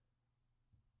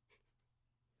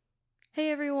Hey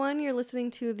everyone, you're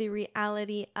listening to The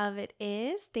Reality of It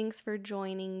Is. Thanks for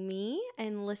joining me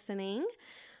and listening.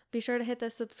 Be sure to hit the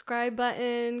subscribe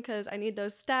button because I need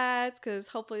those stats because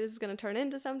hopefully this is going to turn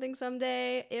into something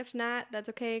someday. If not, that's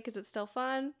okay because it's still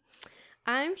fun.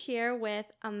 I'm here with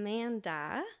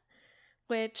Amanda,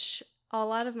 which a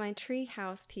lot of my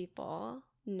treehouse people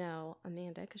know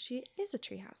Amanda because she is a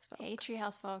treehouse folk. Hey,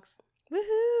 treehouse folks.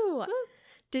 Woohoo! Woo.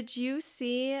 Did you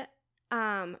see,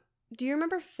 do you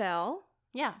remember Phil?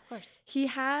 Yeah, of course. He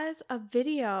has a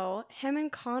video, him and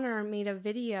Connor made a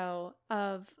video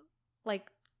of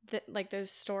the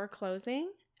store closing.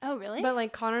 Oh, really? But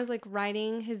like Connor's like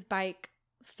riding his bike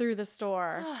through the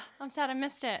store. Oh, I'm sad I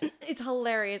missed it. It's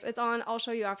hilarious. It's on, I'll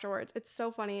show you afterwards. It's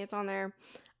so funny. It's on there.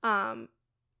 I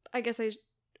guess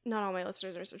not all my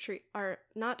listeners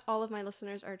not all of my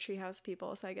listeners are treehouse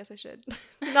people, so I guess I should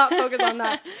not focus on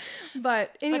that.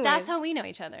 But anyways. But that's how we know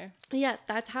each other. Yes,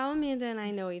 that's how Amanda and I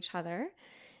know each other.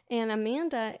 And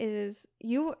Amanda is,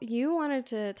 you wanted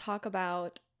to talk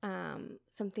about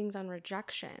some things on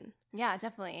rejection. Yeah,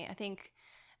 definitely. I think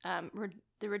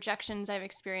the rejections I've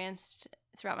experienced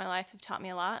throughout my life have taught me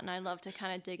a lot, and I'd love to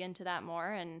kind of dig into that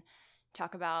more and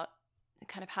talk about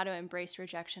kind of how to embrace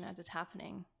rejection as it's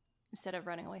happening instead of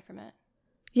running away from it.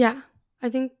 Yeah, I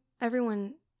don't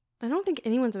think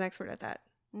anyone's an expert at that.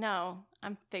 No,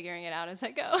 I'm figuring it out as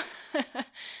I go.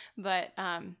 But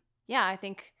yeah, I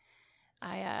think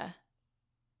I've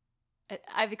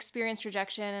experienced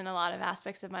rejection in a lot of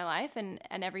aspects of my life, and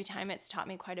every time it's taught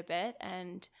me quite a bit.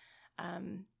 And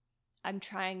I'm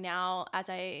trying now, as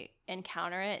I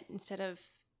encounter it, instead of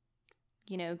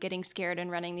getting scared and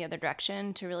running the other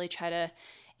direction, to really try to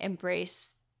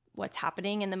embrace what's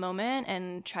happening in the moment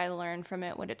and try to learn from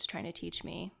it what it's trying to teach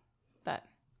me.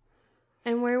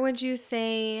 And where would you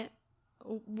say,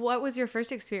 what was your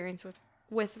first experience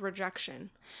with rejection?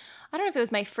 I don't know if it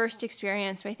was my first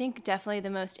experience, but I think definitely the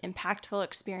most impactful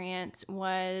experience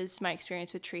was my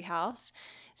experience with Treehouse.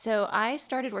 So I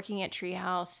started working at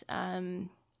Treehouse, I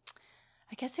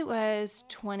guess it was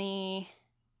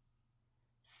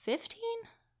 2015?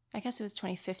 I guess it was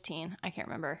 2015. I can't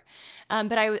remember.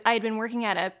 But I had been working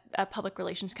at a public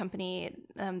relations company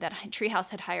that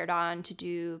Treehouse had hired on to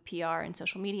do PR and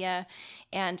social media,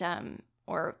 and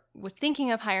or was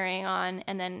thinking of hiring on,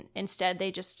 and then instead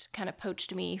they just kind of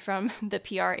poached me from the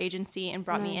PR agency and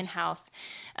brought me in-house.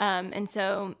 And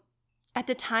so at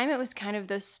the time it was kind of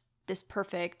this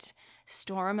perfect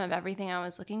storm of everything I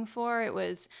was looking for. It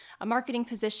was a marketing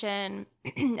position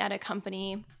at a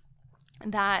company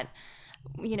that,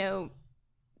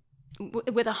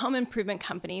 with a home improvement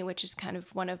company, which is kind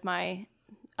of one of my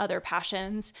other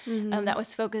passions, that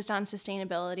was focused on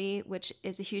sustainability, which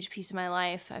is a huge piece of my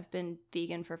life. I've been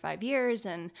vegan for 5 years,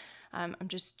 and I'm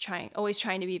just always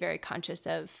trying to be very conscious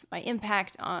of my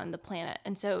impact on the planet.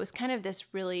 And so it was kind of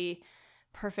this really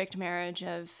perfect marriage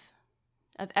of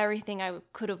everything I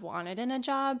could have wanted in a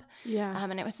job. Yeah.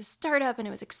 And it was a startup, and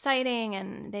it was exciting,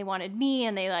 and they wanted me,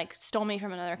 and they stole me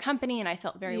from another company, and I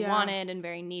felt very wanted and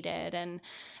very needed. And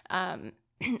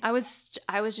I was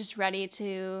just ready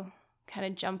to kind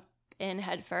of jump in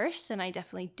head first, and I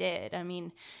definitely did. I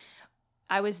mean,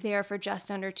 I was there for just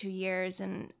under 2 years,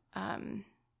 and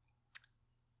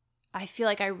I feel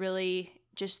like I really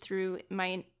just threw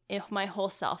my whole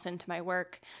self into my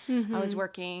work. I was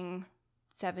working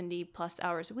 70 plus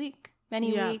hours a week,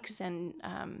 many weeks, and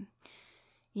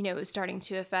it was starting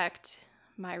to affect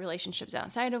my relationships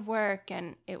outside of work,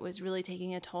 and it was really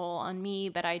taking a toll on me,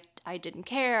 but I didn't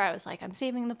care. I was like, I'm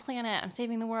saving the planet, I'm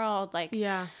saving the world,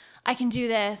 I can do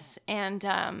this. And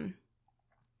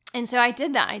so I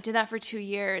did that. I did that for 2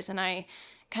 years, and I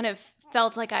kind of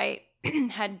felt like I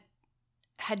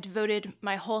had devoted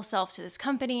my whole self to this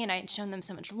company, and I had shown them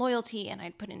so much loyalty, and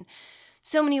I'd put in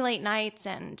so many late nights,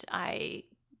 and I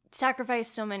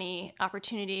sacrificed so many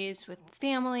opportunities with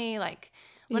family.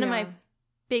 One of my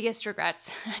biggest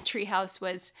regrets at Treehouse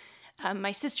was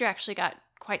my sister actually got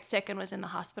quite sick and was in the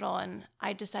hospital, and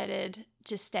I decided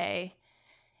to stay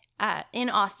in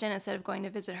Austin instead of going to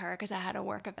visit her because I had a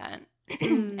work event.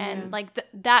 And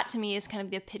that to me is kind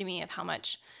of the epitome of how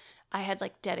much I had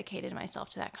dedicated myself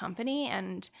to that company.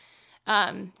 And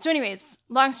so anyways,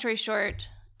 long story short,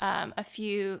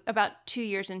 about 2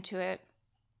 years into it,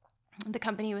 the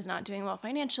company was not doing well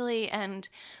financially, and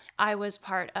I was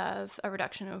part of a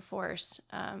reduction in force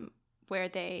where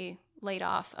they laid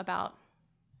off about,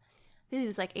 I think it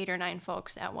was 8 or 9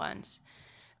 folks at once.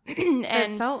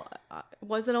 And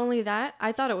was it only that?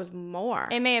 I thought it was more.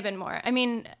 It may have been more. I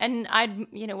mean, and I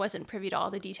wasn't privy to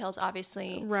all the details,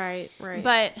 obviously. Right.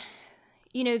 But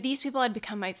these people had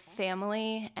become my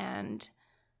family, and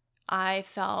I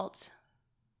felt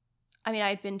I mean,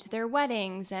 I'd been to their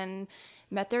weddings and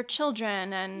met their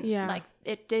children, and like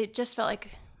it just felt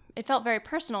like it felt very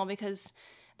personal because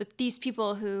these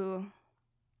people who,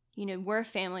 you know, were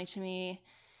family to me,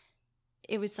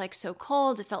 it was like so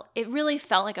cold. It really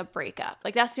felt like a breakup.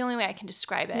 Like that's the only way I can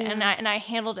describe it. And I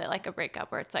handled it like a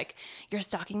breakup, where it's like you're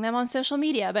stalking them on social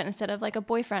media, but instead of like a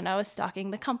boyfriend, I was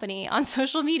stalking the company on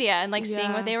social media and like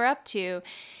seeing what they were up to.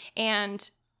 And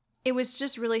it was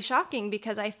just really shocking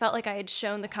because I felt like I had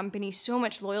shown the company so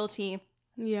much loyalty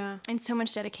and so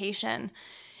much dedication.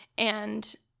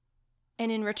 And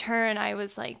in return, I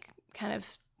was like kind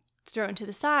of thrown to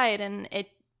the side, and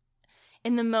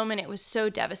in the moment, it was so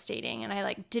devastating, and I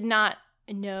like did not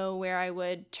know where I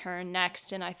would turn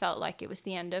next, and I felt like it was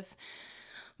the end of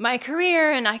my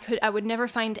career, and I would never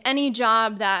find any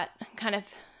job that kind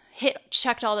of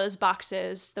checked all those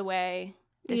boxes the way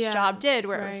this job did,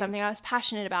 where it was something I was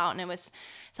passionate about, and it was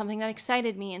something that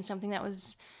excited me, and something that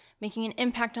was making an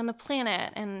impact on the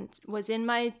planet, and was in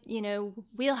my, you know,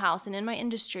 wheelhouse and in my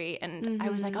industry, and I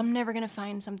was like, I'm never gonna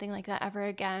find something like that ever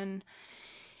again.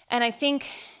 And I think,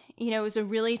 you know, it was a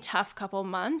really tough couple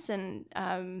months, and,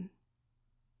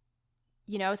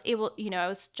 you know, I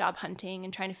was job hunting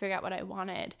and trying to figure out what I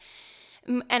wanted.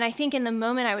 And I think in the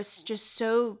moment I was just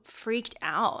so freaked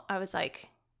out. I was like,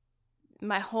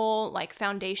 my whole like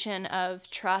foundation of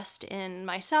trust in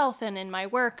myself and in my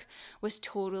work was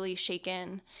totally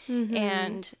shaken.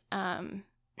 And,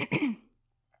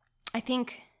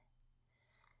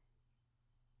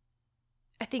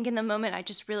 I think in the moment I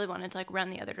just really wanted to like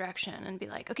run the other direction and be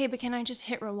like, okay, but can I just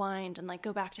hit rewind and like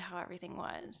go back to how everything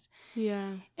was?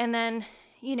 Yeah. And then,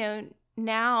 you know,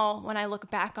 now when I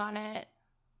look back on it,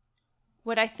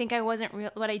 what I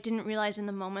didn't realize in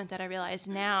the moment that I realize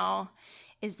now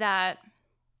is that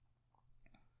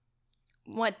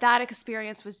what that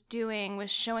experience was doing was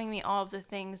showing me all of the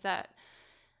things that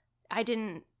I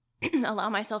didn't allow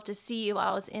myself to see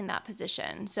while I was in that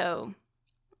position. So,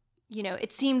 you know,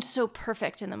 it seemed so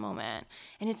perfect in the moment,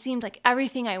 and it seemed like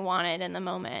everything I wanted in the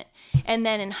moment. And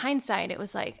then in hindsight, it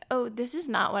was like, oh, this is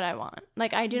not what I want.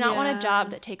 Like, I do not want a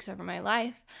job that takes over my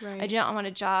life. Right. I do not want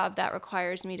a job that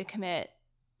requires me to commit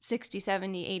 60,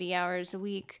 70, 80 hours a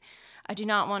week. I do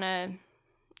not want a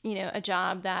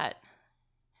job that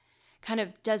kind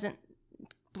of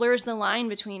blurs the line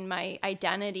between my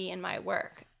identity and my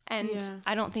work. And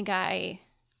I don't think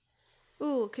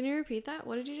Ooh, can you repeat that?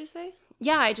 What did you just say?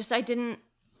 Yeah, at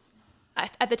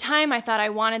the time I thought I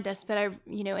wanted this, but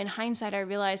in hindsight, I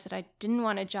realized that I didn't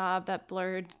want a job that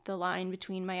blurred the line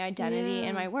between my identity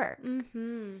and my work.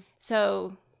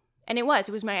 So, and it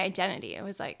was my identity. It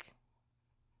was like,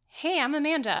 hey, I'm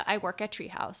Amanda. I work at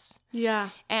Treehouse. Yeah.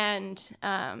 And,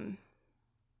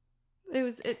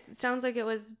 it sounds like it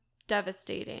was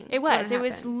devastating. It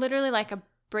was literally like a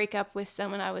breakup with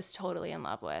someone I was totally in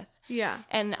love with. Yeah.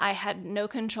 And I had no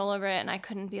control over it, and I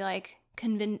couldn't be like,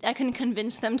 I couldn't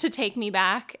convince them to take me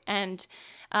back. And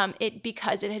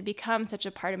because it had become such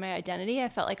a part of my identity, I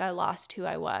felt like I lost who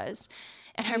I was.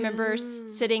 And I remember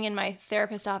sitting in my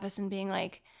therapist's office and being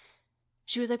like,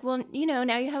 she was like, well, you know,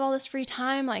 now you have all this free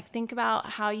time. Like, think about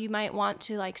how you might want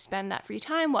to like spend that free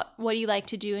time. What do you like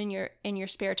to do in your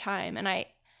spare time? And I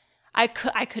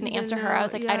couldn't answer her. I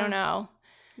was like, I don't know.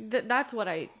 That's what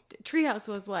Treehouse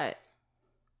was what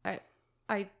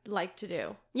I like to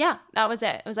do. Yeah, that was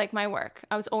it. It was like my work.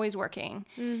 I was always working.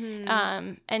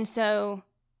 And so,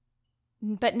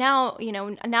 but now, you know,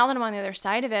 now that I'm on the other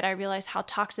side of it, I realize how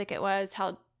toxic it was,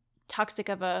 how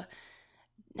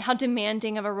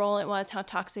demanding of a role it was, how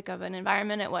toxic of an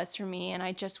environment it was for me. And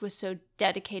I just was so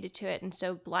dedicated to it and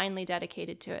so blindly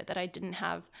dedicated to it that I didn't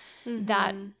have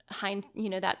that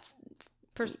that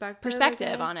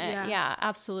perspective on it. Yeah,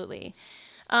 absolutely.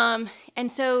 And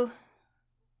so,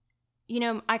 you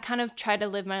know, I kind of try to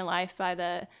live my life by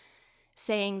the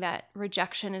saying that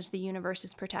rejection is the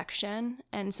universe's protection.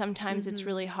 And sometimes it's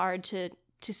really hard to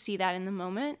see that in the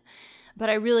moment. But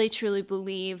I really, truly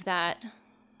believe that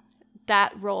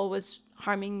role was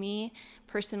harming me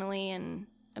personally and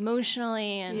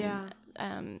emotionally.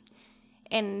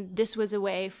 And this was a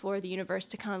way for the universe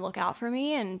to kind of look out for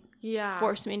me and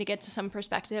force me to get to some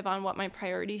perspective on what my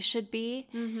priorities should be.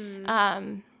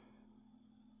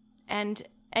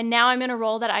 And now I'm in a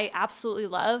role that I absolutely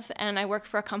love, and I work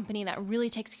for a company that really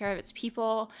takes care of its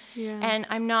people. Yeah. And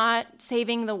I'm not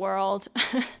saving the world,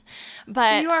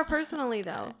 but you are personally,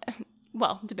 though.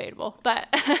 Well, debatable, but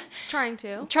trying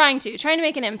to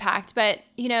make an impact. But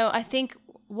you know, I think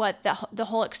what the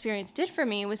whole experience did for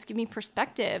me was give me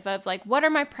perspective of like, what are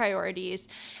my priorities?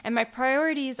 And my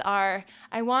priorities are,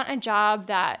 I want a job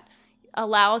that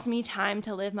allows me time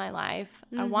to live my life.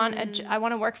 I want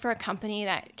to work for a company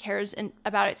that cares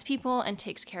about its people and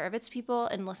takes care of its people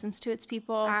and listens to its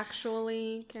people.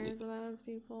 Actually cares about its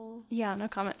people. Yeah, no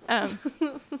comment.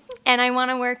 And I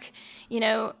want to work,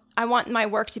 I want my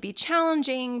work to be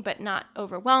challenging but not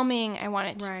overwhelming. I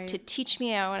want it to teach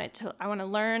me. I want to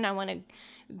learn. I want to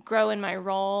grow in my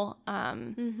role.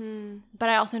 But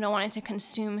I also don't want it to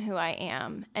consume who I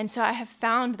am. And so I have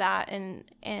found that,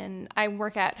 and I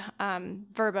work at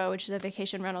Verbo, which is a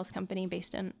vacation rentals company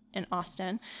based in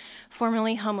Austin,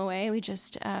 formerly HomeAway. We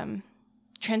just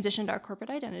transitioned our corporate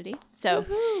identity. So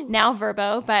now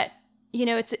Verbo, but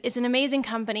it's an amazing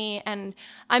company, and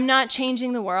I'm not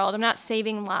changing the world. I'm not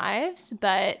saving lives,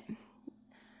 but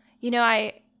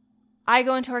I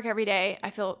go into work every day.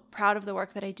 I feel proud of the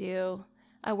work that I do.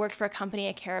 I work for a company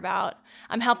I care about.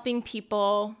 I'm helping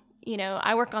people.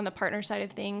 I work on the partner side of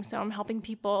things, so I'm helping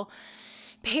people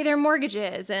pay their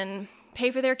mortgages and pay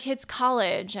for their kids'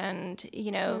 college. And,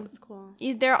 That's cool.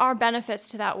 There are benefits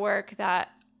to that work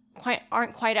that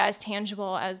aren't quite as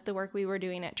tangible as the work we were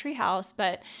doing at Treehouse.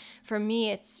 But for me,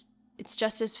 it's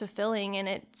just as fulfilling, and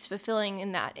it's fulfilling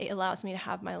in that it allows me to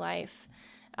have my life,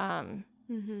 outside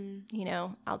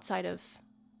of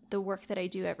the work that I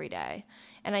do every day.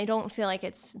 And I don't feel like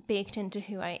it's baked into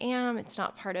who I am. It's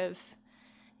not part of,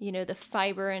 the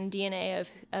fiber and DNA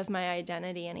of my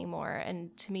identity anymore.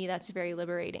 And to me, that's very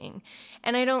liberating.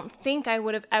 And I don't think I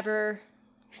would have ever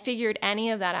figured any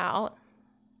of that out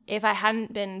if I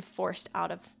hadn't been forced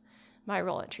out of my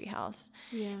role at Treehouse.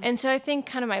 Yeah. And so I think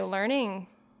kind of my learning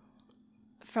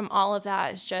from all of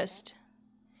that is just,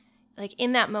 like,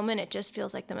 in that moment, it just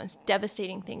feels like the most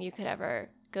devastating thing you could ever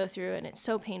go through, and it's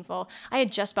so painful. I had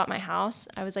just bought my house.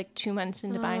 I was like 2 months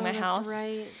into buying my house.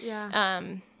 Right. Yeah.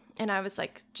 And I was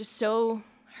like just so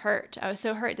hurt. I was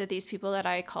so hurt that these people that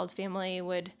I called family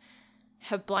would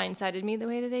have blindsided me the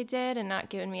way that they did and not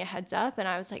given me a heads up. And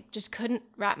I was like, just couldn't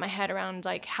wrap my head around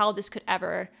like how this could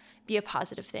ever be a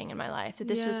positive thing in my life. That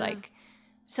this was like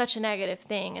such a negative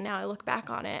thing. And now I look back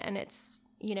on it, and it's,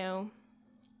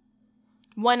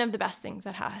 one of the best things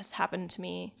that has happened to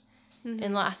me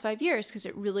in the last 5 years, because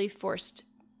it really forced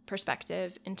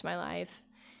perspective into my life,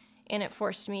 and it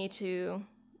forced me to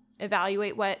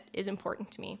evaluate what is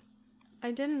important to me.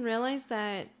 I didn't realize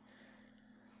that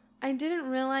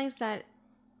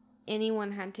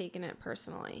anyone had taken it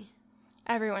personally.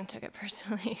 Everyone took it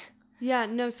personally. Yeah,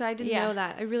 no, so I didn't know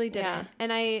that. I really didn't.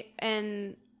 Yeah.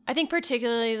 And I think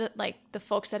particularly the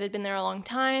folks that had been there a long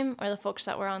time, or the folks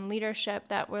that were on leadership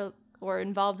that were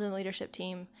involved in the leadership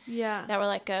team, that were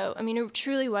let go. I mean, it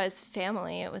truly was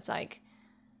family. It was like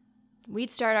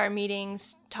we'd start our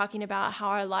meetings talking about how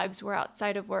our lives were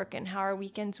outside of work and how our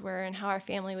weekends were and how our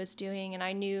family was doing. And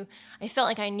I felt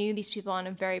like I knew these people on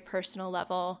a very personal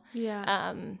level.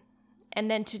 Yeah.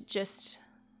 And then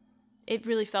it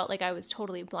really felt like I was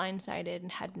totally blindsided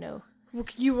and had no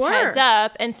heads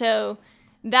up. And so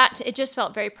it just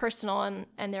felt very personal,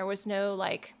 and there was no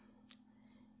like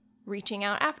reaching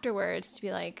out afterwards to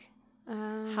be like,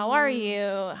 how are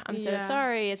you? I'm so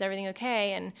sorry. Is everything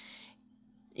okay? And,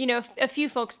 a few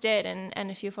folks did, and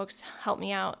a few folks helped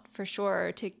me out for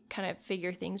sure to kind of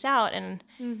figure things out. And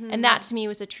that to me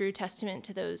was a true testament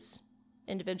to those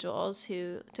individuals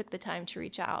who took the time to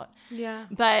reach out. Yeah.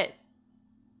 But,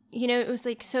 it was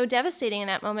like so devastating in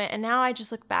that moment. And now I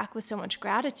just look back with so much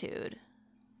gratitude,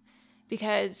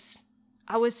 because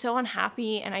I was so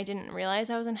unhappy, and I didn't realize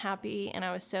I was unhappy, and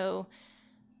I was so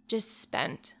just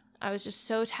spent. I was just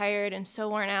so tired and so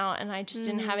worn out, and I just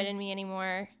didn't have it in me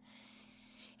anymore.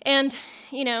 And,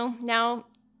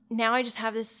 now I just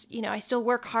have this, I still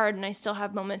work hard, and I still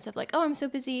have moments of like, oh, I'm so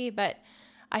busy, but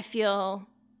I feel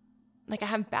like I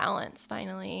have balance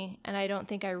finally. And I don't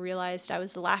think I realized I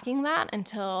was lacking that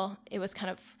until it was kind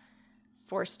of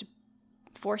forced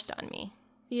on me.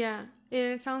 Yeah.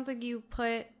 It sounds like you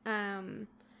put,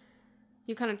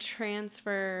 you kind of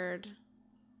transferred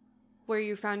where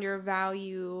you found your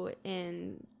value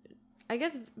in, I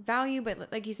guess value,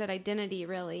 but like you said, identity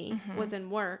really was in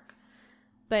work.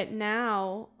 But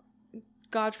now,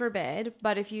 God forbid,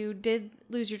 but if you did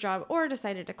lose your job or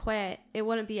decided to quit, it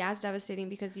wouldn't be as devastating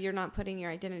because you're not putting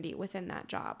your identity within that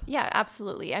job. Yeah,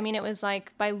 absolutely. I mean, it was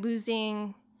like by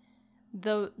losing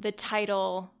the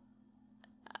title,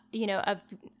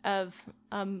 of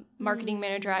marketing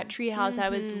manager at Treehouse, I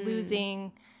was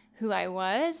losing who I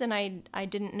was, and I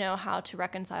didn't know how to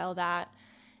reconcile that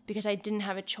because I didn't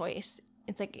have a choice.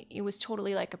 It's like it was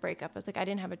totally like a breakup. I was like, I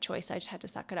didn't have a choice. I just had to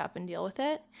suck it up and deal with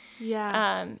it.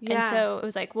 Yeah. And so it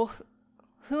was like, well,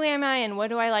 who am I and what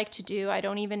do I like to do? I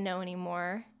don't even know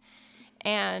anymore.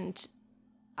 And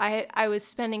I was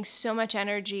spending so much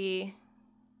energy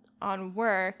on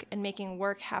work and making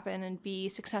work happen and be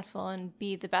successful and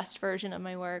be the best version of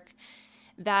my work,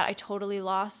 that I totally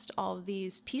lost all of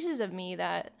these pieces of me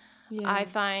that I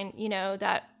find, you know,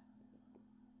 that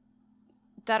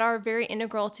are very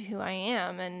integral to who I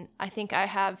am. And I think I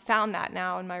have found that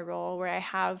now in my role, where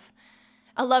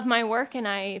I love my work and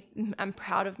I'm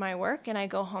proud of my work, and I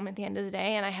go home at the end of the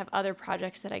day and I have other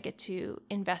projects that I get to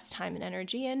invest time and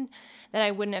energy in that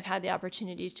I wouldn't have had the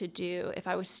opportunity to do if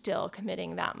I was still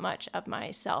committing that much of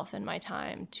myself and my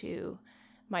time to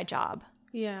my job.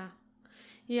 Yeah.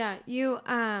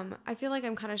 I feel like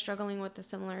I'm kind of struggling with a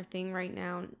similar thing right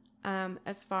now,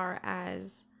 as far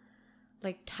as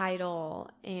like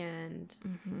title and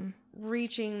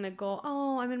reaching the goal.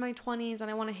 Oh, I'm in my 20s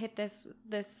and I want to hit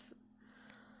this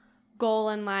goal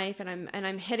in life, and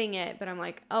I'm hitting it, but I'm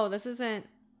like, oh,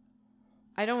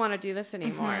 I don't want to do this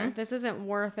anymore. This isn't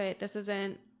worth it. This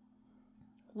isn't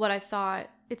what I thought.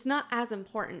 It's not as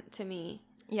important to me.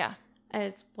 Yeah.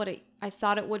 As what I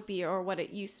thought it would be, or what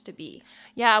it used to be.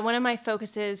 Yeah, one of my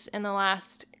focuses in the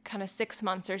last kind of 6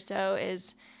 months or so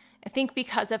is, I think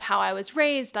because of how I was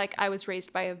raised, like I was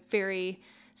raised by a very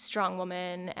strong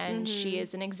woman, and she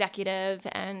is an executive,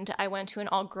 and I went to an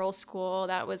all-girls school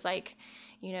that was like,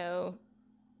 you know,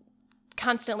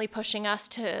 constantly pushing us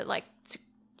to like,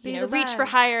 you know, reach for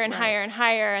higher and higher and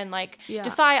higher, and like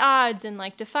defy odds, and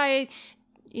like defy,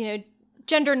 you know,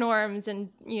 gender norms, and,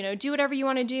 you know, do whatever you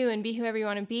want to do and be whoever you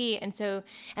want to be. And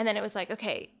then it was like,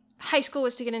 okay, high school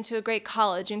was to get into a great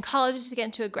college, and college was to get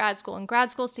into a grad school, and grad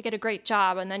school is to get a great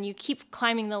job. And then you keep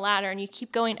climbing the ladder and you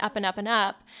keep going up and up and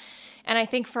up. And I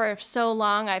think for so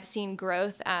long I've seen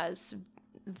growth as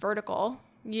vertical.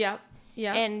 Yep.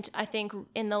 And I think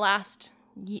in the last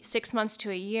 6 months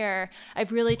to a year,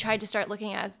 I've really tried to start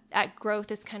looking at growth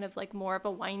as kind of like more of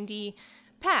a windy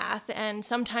path. And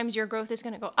sometimes your growth is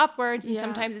going to go upwards, and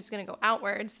sometimes it's going to go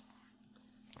outwards.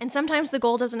 And sometimes the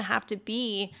goal doesn't have to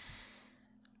be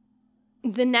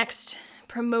the next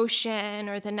promotion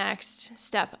or the next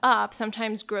step up.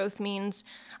 Sometimes growth means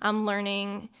I'm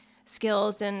learning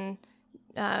skills, and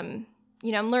you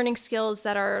know, I'm learning skills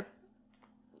that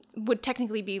would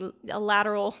technically be a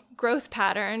lateral growth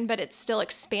pattern, but it's still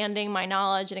expanding my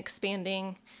knowledge and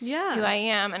expanding who I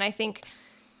am. And I think,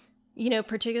 you know,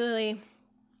 particularly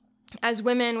as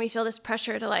women, we feel this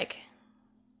pressure to like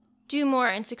do more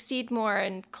and succeed more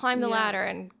and climb the ladder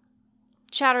and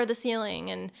shatter the ceiling.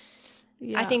 And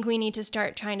I think we need to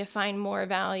start trying to find more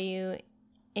value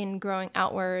in growing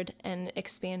outward and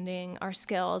expanding our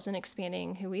skills and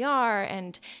expanding who we are,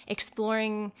 and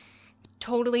exploring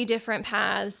totally different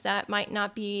paths that might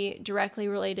not be directly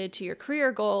related to your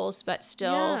career goals, but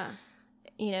still,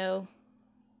 you know,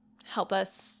 help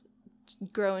us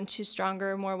grow into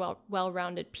stronger, more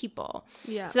well-rounded people.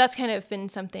 Yeah. So that's kind of been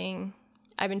something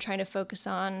I've been trying to focus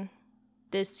on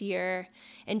this year,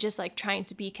 and just like trying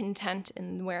to be content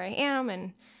in where I am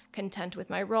and content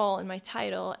with my role and my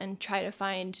title, and try to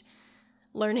find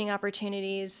learning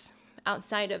opportunities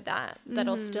outside of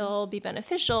that'll still be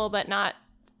beneficial, but not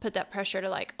put that pressure to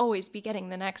like always be getting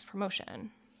the next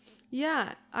promotion.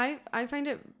 Yeah, I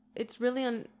find it's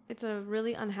a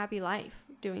really unhappy life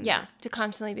doing that. Yeah, to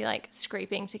constantly be like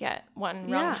scraping to get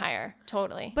one rung higher.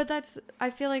 Totally. But I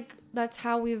feel like that's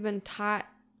how we've been taught.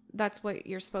 That's what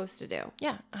you're supposed to do.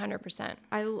 Yeah, 100%.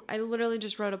 I literally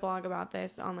just wrote a blog about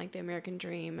this on like the American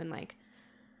Dream, and like,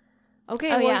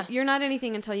 okay, you're not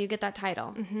anything until you get that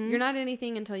title. You're not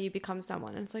anything until you become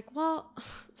someone. And it's like, well,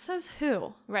 says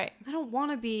who? Right. I don't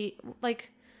want to be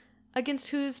like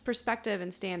against whose perspective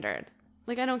and standard.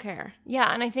 Like, I don't care.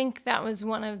 Yeah, and I think that was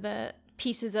one of the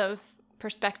pieces of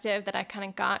perspective that I kind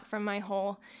of got from my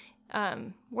whole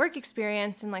work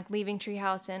experience, and like leaving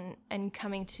Treehouse and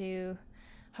coming to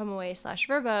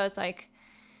HomeAway/Verbo. It's like,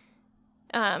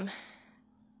 I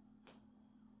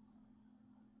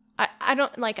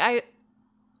don't like,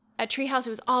 at Treehouse, it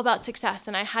was all about success,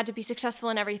 and I had to be successful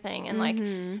in everything. And like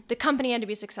the company had to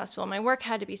be successful. My work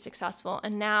had to be successful.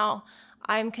 And now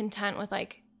I'm content with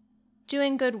like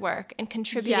doing good work and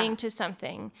contributing to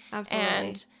something.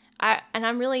 Absolutely. And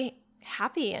I'm really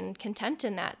happy and content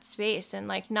in that space, and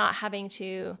like not having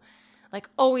to like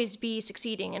always be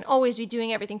succeeding and always be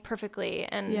doing everything perfectly.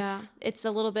 And it's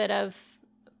a little bit of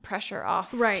pressure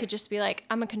off to just be like,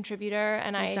 I'm a contributor,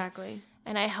 and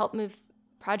I help move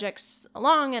projects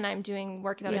along, and I'm doing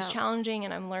work that is challenging,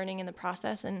 and I'm learning in the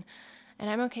process, and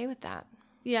I'm okay with that.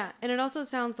 Yeah. And it also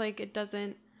sounds like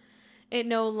it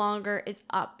no longer is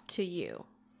up to you,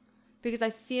 because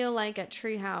I feel like at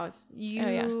Treehouse,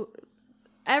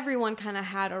 everyone kind of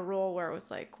had a role where it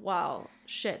was like, well,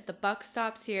 shit, the buck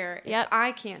stops here if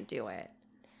I can't do it.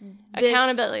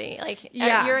 accountability. Like,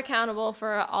 you're accountable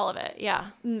for all of it. Yeah.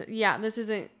 This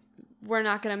isn't, we're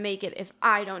not going to make it if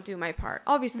I don't do my part.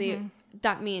 Obviously,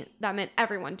 that meant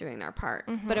everyone doing their part.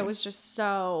 But it was just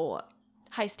so...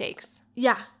 high stakes.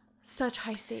 Yeah. Such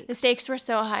high stakes. The stakes were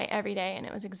so high every day, and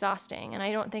it was exhausting. And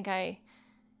I don't think I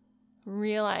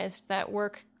realized that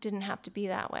work didn't have to be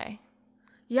that way.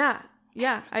 Yeah.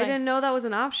 Yeah. I didn't know that was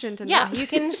an option to you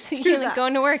can go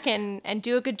into work and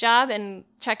do a good job and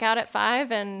check out at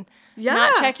 5 and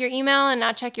not check your email and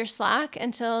not check your Slack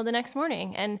until the next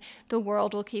morning. And the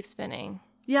world will keep spinning.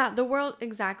 Yeah,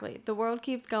 exactly. The world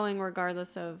keeps going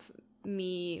regardless of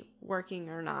me working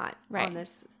or not on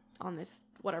this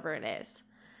whatever it is.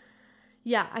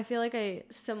 Yeah, I feel like I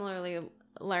similarly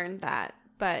learned that,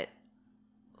 but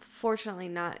fortunately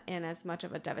not in as much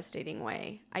of a devastating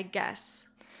way, I guess.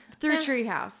 Through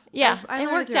Treehouse. Yeah,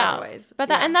 it worked out. Ways.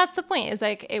 But and that's the point, is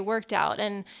like it worked out.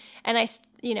 And I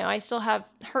still have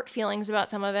hurt feelings about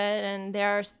some of it, and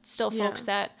there are still folks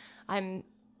that I'm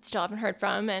still haven't heard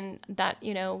from, and that,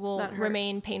 will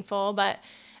remain painful. But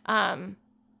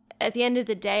at the end of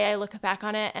the day, I look back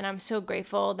on it and I'm so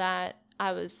grateful that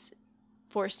I was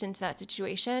forced into that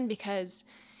situation, because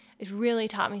it really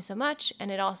taught me so much.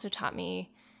 And it also taught me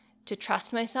to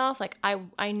trust myself. Like,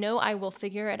 I know I will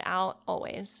figure it out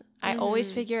always. I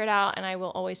always figure it out, and I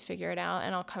will always figure it out.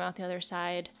 And I'll come out the other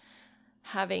side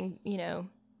having,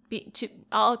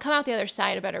 I'll come out the other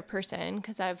side a better person,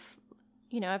 because I've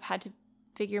had to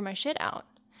figure my shit out.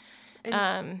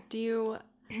 And do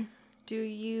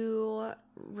you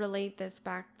relate this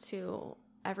back to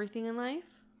everything in life?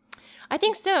 I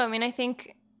think so. I mean, I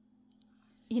think,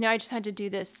 I just had to do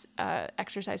this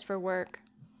exercise for work,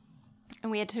 and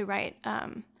we had to write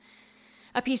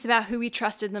a piece about who we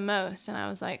trusted the most. And I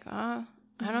was like, I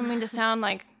don't mean to sound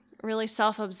like really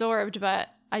self-absorbed, but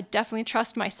I definitely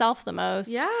trust myself the most.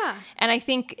 Yeah. And I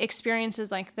think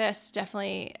experiences like this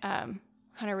definitely kind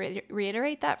of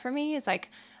reiterate that for me. Is like,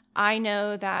 I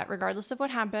know that regardless of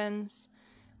what happens,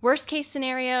 worst case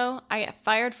scenario, I get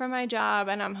fired from my job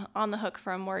and I'm on the hook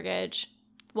for a mortgage.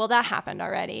 Well, that happened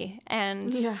already.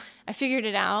 And I figured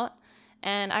it out,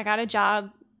 and I got a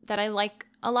job that I like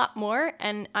a lot more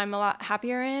and I'm a lot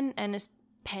happier in, and is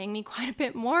paying me quite a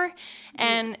bit more.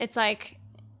 And it's like,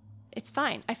 it's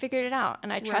fine. I figured it out,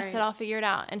 and I trust that I'll figure it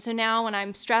out. And so now when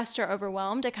I'm stressed or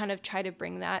overwhelmed, I kind of try to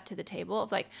bring that to the table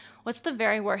of like, what's the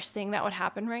very worst thing that would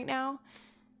happen right now?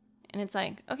 And it's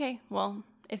like, okay, well,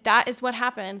 if that is what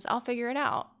happens, I'll figure it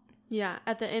out. Yeah.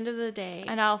 At the end of the day,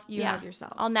 and you have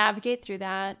yourself. I'll navigate through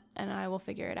that, and I will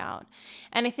figure it out.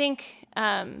 And I think,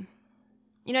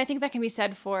 I think that can be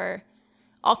said for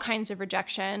all kinds of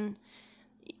rejection.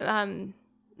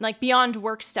 Like beyond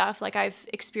work stuff, like I've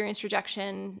experienced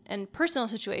rejection in personal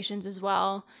situations as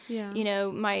well. Yeah.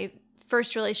 My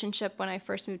first relationship when I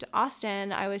first moved to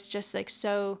Austin, I was just like,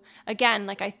 so again,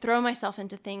 like I throw myself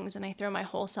into things, and I throw my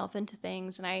whole self into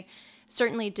things. And I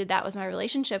certainly did that with my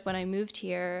relationship when I moved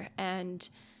here, and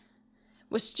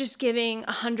was just giving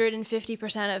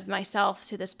 150% of myself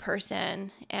to this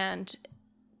person, and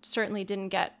certainly didn't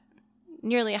get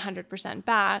nearly 100%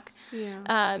 back.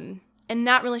 Yeah. And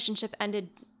that relationship ended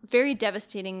very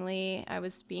devastatingly. I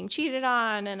was being cheated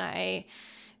on, and I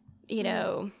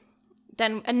was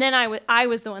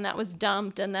the one that was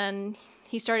dumped, and then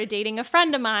he started dating a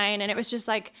friend of mine, and it was just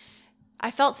like,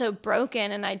 I felt so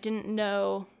broken, and I didn't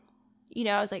know,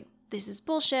 I was like, this is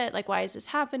bullshit. Like, why is this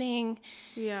happening?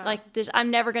 Yeah. Like, I'm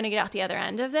never going to get out the other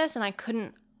end of this. And I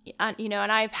couldn't,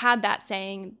 and I've had that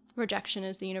saying, rejection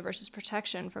is the universe's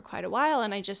protection, for quite a while.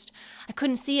 And I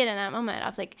couldn't see it in that moment. I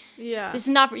was like, yeah, this is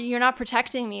not, you're not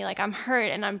protecting me. Like, I'm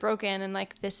hurt and I'm broken, and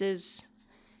like, this is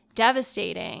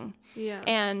devastating. Yeah.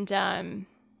 And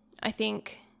I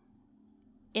think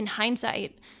in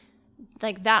hindsight,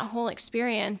 like that whole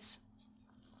experience,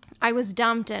 I was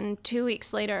dumped, and 2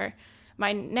 weeks later,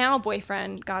 my now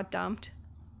boyfriend got dumped.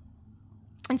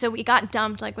 And so we got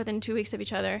dumped like within 2 weeks of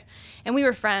each other, and we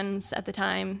were friends at the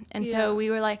time. And so we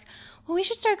were like, well, we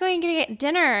should start going to get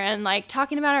dinner and like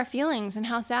talking about our feelings and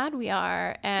how sad we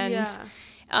are. And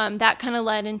that kind of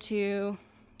led into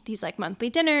these like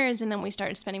monthly dinners. And then we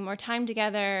started spending more time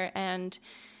together. And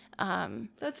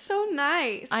that's so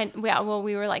nice.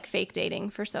 We were like fake dating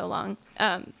for so long.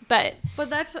 But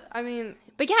that's, I mean,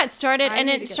 but yeah, it started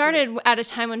at a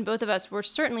time when both of us were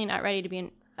certainly not ready to be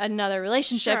in another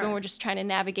relationship. Sure. And we're just trying to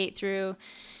navigate through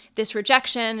this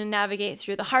rejection and navigate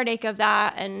through the heartache of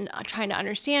that, and trying to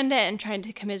understand it and trying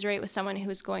to commiserate with someone who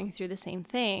was going through the same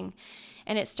thing.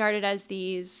 And it started as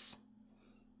these,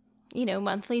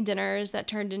 monthly dinners that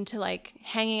turned into like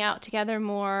hanging out together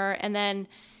more. And then,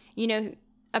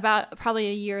 about probably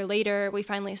a year later, we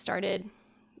finally started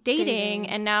dating.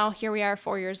 And now here we are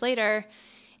 4 years later,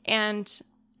 and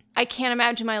I can't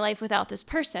imagine my life without this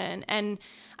person. And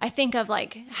I think of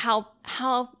like how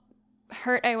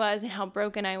hurt I was and how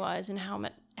broken I was and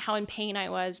how in pain I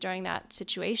was during that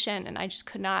situation. And I just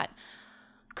could not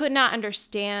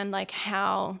understand like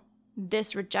how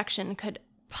this rejection could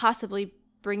possibly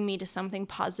bring me to something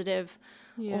positive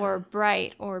or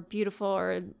bright or beautiful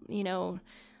or, you know,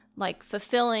 like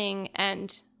fulfilling.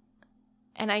 And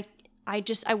I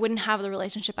wouldn't have the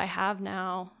relationship I have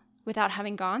now without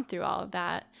having gone through all of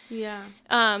that. Yeah.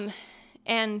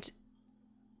 And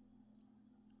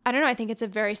I don't know, I think it's a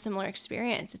very similar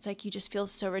experience. It's like you just feel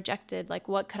so rejected. Like,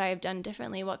 what could I have done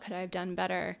differently? What could I have done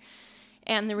better?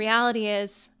 And the reality of it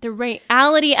is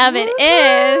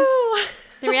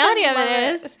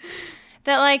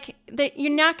that like that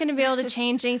you're not going to be able to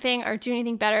change anything or do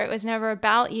anything better. It was never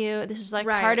about you. This is like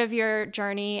part of your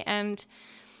journey, and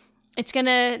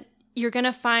you're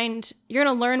going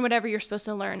to learn whatever you're supposed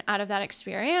to learn out of that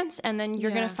experience. And then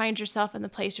you're going to find yourself in the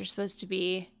place you're supposed to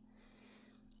be.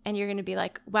 And you're going to be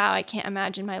like, wow, I can't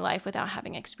imagine my life without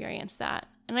having experienced that.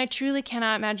 And I truly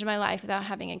cannot imagine my life without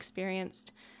having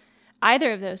experienced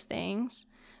either of those things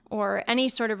or any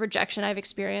sort of rejection I've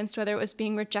experienced, whether it was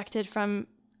being rejected from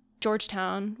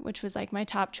Georgetown, which was like my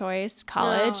top choice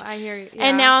college. No, I hear you. Yeah,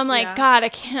 and now I'm like, God, I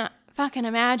can't fucking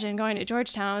imagine going to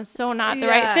Georgetown. It's so not the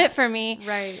right fit for me.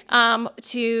 Right.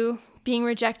 To being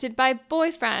rejected by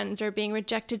boyfriends or being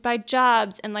rejected by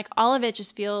jobs. And like all of it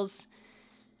just feels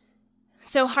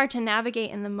so hard to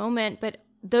navigate in the moment. But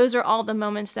those are all the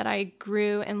moments that I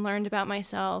grew and learned about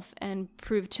myself and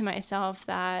proved to myself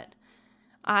that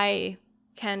I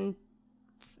can,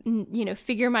 you know,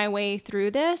 figure my way through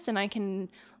this, and I can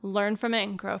learn from it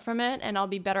and grow from it, and I'll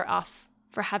be better off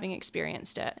for having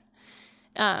experienced it.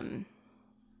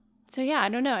 So yeah, I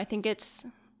don't know. I think it's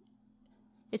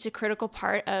a critical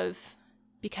part of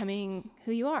becoming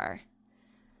who you are.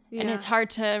 Yeah. And it's hard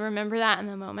to remember that in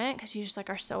the moment because you just like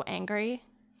are so angry.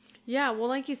 Yeah, well,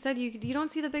 like you said, you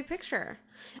don't see the big picture.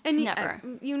 And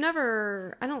you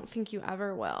never, I don't think you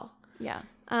ever will. Yeah.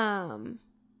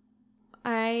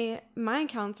 My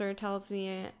counselor tells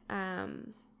me,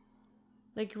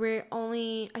 like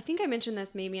I think I mentioned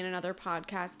this maybe in another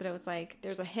podcast, but it was like,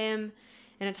 there's a hymn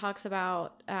and it talks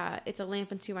about, it's a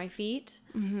lamp unto my feet,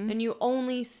 and you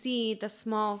only see the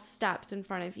small steps in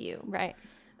front of you. Right.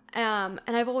 And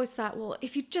I've always thought, well,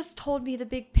 if you just told me the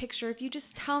big picture, if you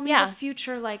just tell me the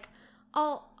future, like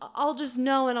I'll just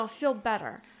know and I'll feel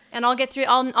better. And I'll get through.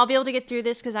 I'll be able to get through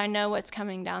this because I know what's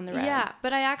coming down the road. Yeah,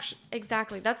 but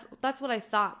exactly. That's what I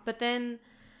thought. But then,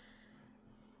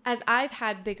 as I've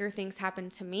had bigger things happen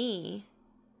to me,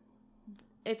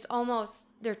 it's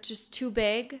almost they're just too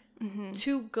big,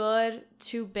 too good,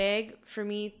 too big for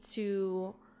me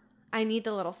to. I need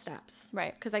the little steps,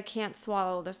 right? Because I can't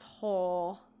swallow this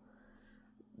whole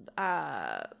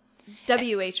WHOLE.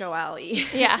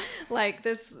 Yeah, like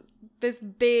this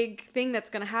big thing that's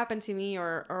going to happen to me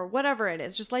or whatever it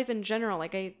is, just life in general.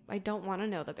 Like I don't want to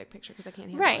know the big picture because I can't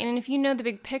handle it. Right. And if you know the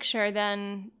big picture,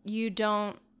 then you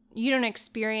don't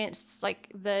experience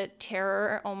like the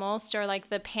terror almost, or like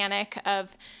the panic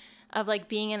of like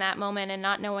being in that moment and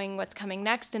not knowing what's coming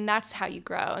next. And that's how you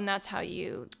grow. And that's how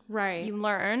you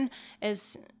learn,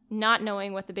 is not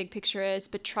knowing what the big picture is,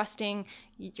 but trusting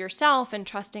yourself and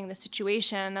trusting the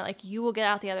situation that like you will get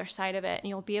out the other side of it and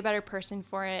you'll be a better person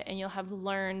for it. And you'll have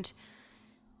learned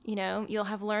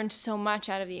so much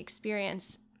out of the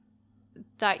experience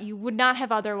that you would not have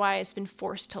otherwise been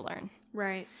forced to learn.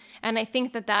 Right. And I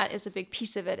think that is a big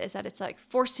piece of it, is that it's like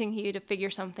forcing you to figure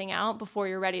something out before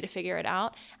you're ready to figure it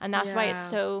out. And that's why it's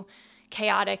so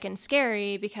chaotic and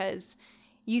scary, because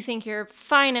you think you're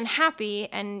fine and happy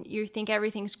and you think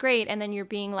everything's great, and then you're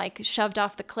being like shoved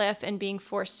off the cliff and being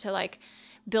forced to like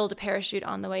build a parachute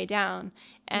on the way down.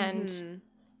 And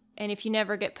and if you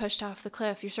never get pushed off the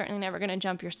cliff, you're certainly never going to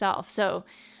jump yourself. So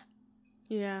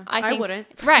yeah, I wouldn't.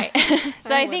 Right.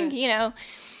 So I think, you know,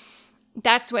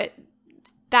 that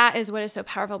is what is so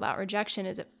powerful about rejection,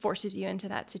 is it forces you into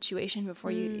that situation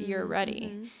before you're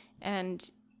ready. And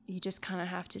you just kind of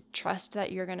have to trust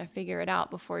that you're going to figure it out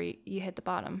before you hit the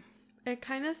bottom. It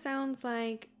kind of sounds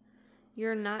like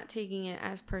you're not taking it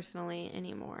as personally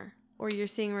anymore, or you're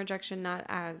seeing rejection not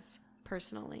as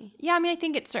personally. Yeah, I mean, I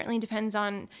think it certainly depends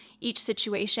on each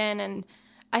situation, and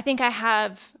I think I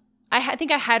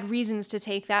had reasons to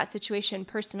take that situation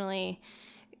personally,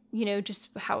 you know, just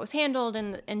how it was handled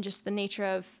and just the nature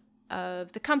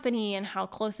of the company and how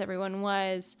close everyone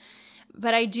was.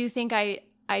 But I do think I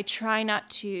try not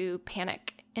to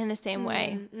panic in the same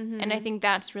way. And I think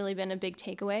that's really been a big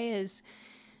takeaway, is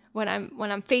when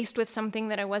I'm faced with something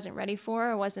that I wasn't ready for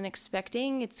or wasn't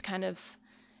expecting, it's kind of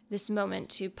this moment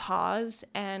to pause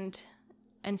and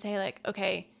say like,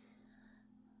 okay,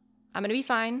 I'm going to be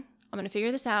fine. I'm going to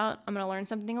figure this out. I'm going to learn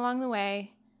something along the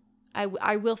way.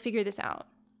 I will figure this out.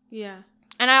 Yeah.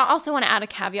 And I also want to add a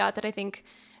caveat that I think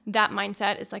that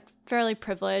mindset is like fairly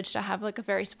privileged. I have like a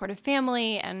very supportive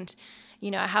family, and,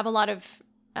 you know, I have a lot of,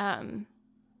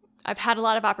 I've had a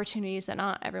lot of opportunities that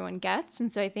not everyone gets.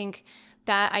 And so I think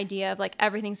that idea of like,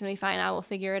 everything's going to be fine, I will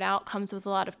figure it out, comes with a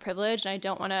lot of privilege. And I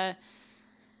don't want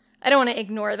to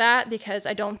ignore that, because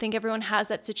I don't think everyone has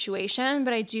that situation.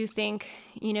 But I do think,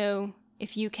 you know,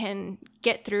 if you can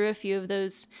get through a few of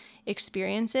those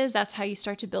experiences, that's how you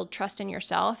start to build trust in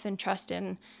yourself and trust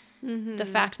in the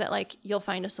fact that like you'll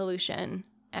find a solution.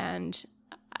 And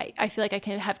I feel like I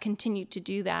can have continued to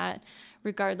do that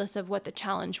regardless of what the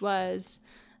challenge was,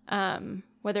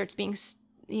 whether it's being,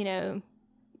 you know,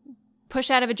 pushed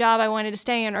out of a job I wanted to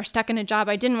stay in, or stuck in a job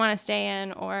I didn't want to stay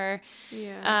in, or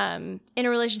in a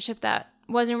relationship that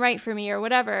wasn't right for me, or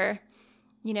whatever.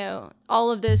 You know,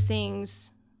 all of those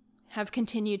things have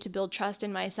continued to build trust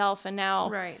in myself. And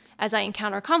now as I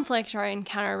encounter conflict or I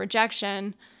encounter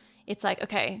rejection, it's like,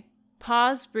 okay,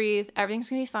 pause, breathe, everything's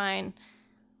gonna be fine.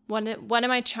 What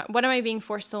am I being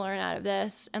forced to learn out of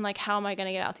this? And like, how am I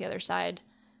gonna get out the other side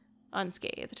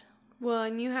unscathed? Well,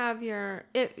 and you have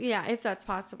if that's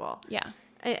possible. Yeah.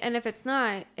 And if it's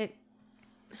not,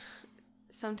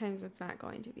 sometimes it's not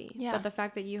going to be. Yeah. But the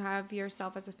fact that you have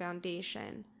yourself as a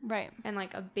foundation. Right. And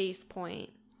like a base point.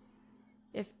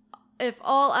 If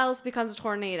all else becomes a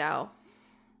tornado,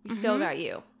 you still got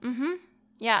you. Mm-hmm.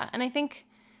 Yeah. And I think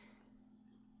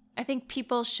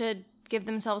people should give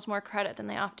themselves more credit than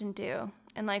they often do.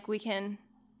 And like, we can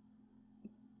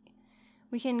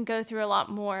go through a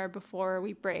lot more before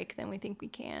we break than we think we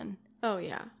can. Oh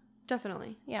yeah,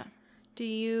 definitely. Yeah. Do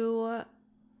you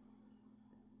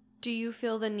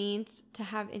feel the need to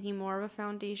have any more of a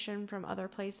foundation from other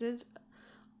places,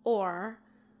 or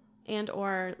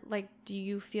like, do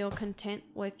you feel content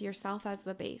with yourself as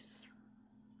the base?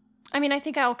 I mean, I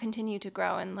think I will continue to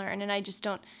grow and learn, and I just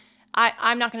don't,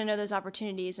 I'm not going to know those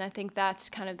opportunities. And I think that's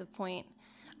kind of the point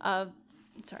of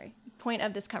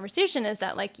this conversation, is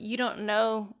that like, you don't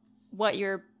know what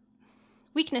your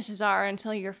weaknesses are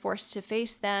until you're forced to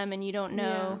face them, and you don't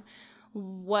know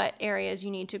what areas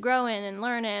you need to grow in and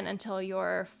learn in until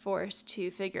you're forced to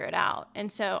figure it out.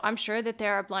 And so I'm sure that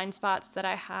there are blind spots that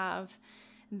I have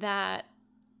that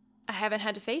I haven't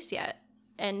had to face yet,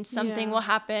 and something will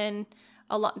happen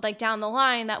a lot like down the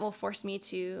line that will force me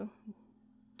to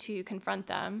confront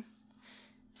them.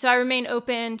 So I remain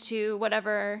open to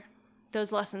whatever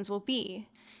those lessons will be.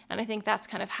 And I think that's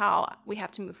kind of how we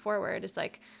have to move forward. It's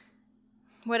like,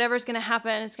 whatever's going to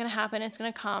happen, it's going to happen, it's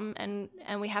going to come. And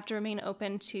we have to remain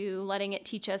open to letting it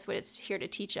teach us what it's here to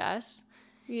teach us.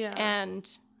 Yeah. And,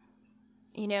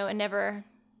 you know,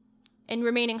 and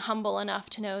remaining humble enough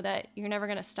to know that you're never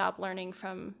going to stop learning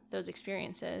from those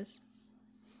experiences.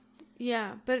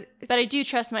 Yeah. But I do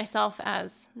trust myself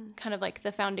as kind of like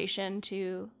the foundation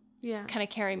to kind of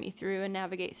carry me through and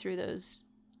navigate through those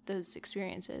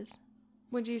experiences.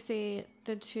 Would you say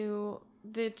the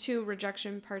two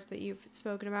rejection parts that you've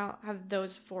spoken about, have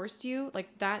those forced you?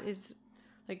 Like, that is,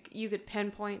 like, you could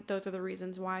pinpoint those are the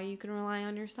reasons why you can rely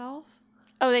on yourself?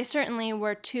 Oh, they certainly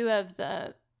were two of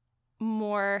the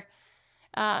more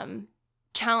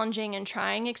challenging and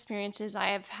trying experiences I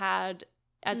have had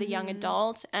as a young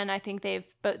adult. And I think they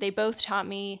both taught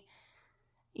me,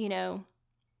 you know,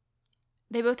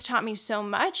 they both taught me so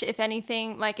much. If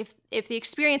anything, like if the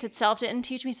experience itself didn't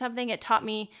teach me something, it taught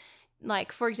me,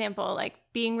 like, for example, like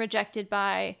being rejected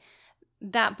by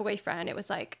that boyfriend. It was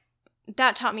like,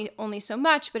 that taught me only so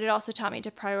much, but it also taught me to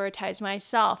prioritize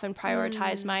myself and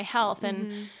prioritize my health.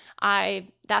 And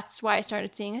that's why I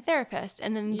started seeing a therapist.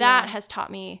 And then that has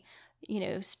taught me, you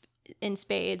know, in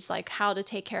spades, like how to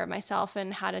take care of myself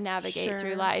and how to navigate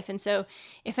through life. And so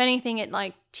if anything, it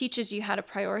like teaches you how to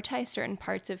prioritize certain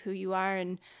parts of who you are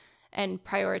and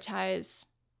prioritize,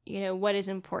 you know, what is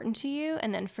important to you.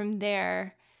 And then from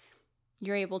there,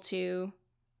 you're able to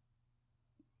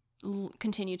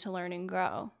continue to learn and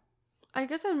grow. I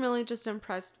guess I'm really just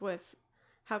impressed with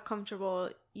how comfortable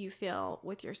you feel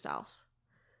with yourself.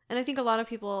 And I think a lot of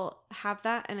people have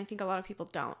that, and I think a lot of people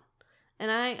don't.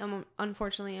 And I am,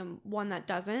 unfortunately, one that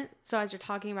doesn't. So as you're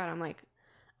talking about it, I'm like,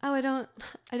 oh, I don't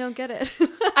get it.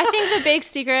 I think the big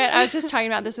secret, I was just talking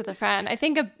about this with a friend, I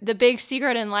think the big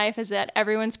secret in life is that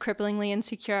everyone's cripplingly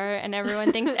insecure and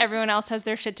everyone thinks everyone else has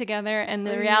their shit together. And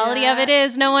the reality of it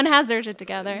is no one has their shit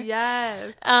together.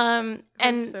 Yes. And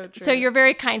so you're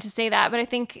very kind to say that. But I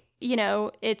think, you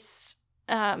know, it's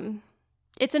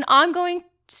it's an ongoing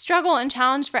struggle and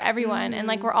challenge for everyone. And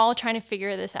like, we're all trying to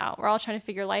figure this out. We're all trying to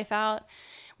figure life out.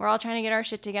 We're all trying to get our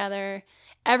shit together.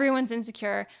 Everyone's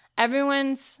insecure.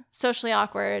 Everyone's socially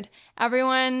awkward.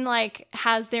 Everyone like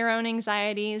has their own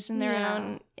anxieties and their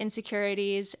own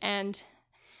insecurities. And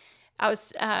I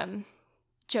was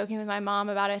joking with my mom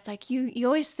about it. It's like, you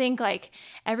always think like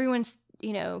everyone's,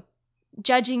 you know,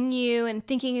 judging you and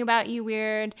thinking about you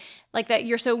weird, like that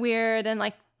you're so weird and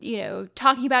like, you know,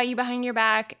 talking about you behind your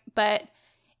back. But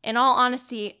in all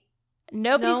honesty,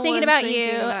 nobody's thinking about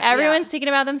you. Everyone's thinking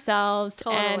about themselves.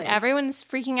 Totally. And everyone's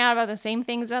freaking out about the same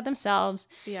things about themselves.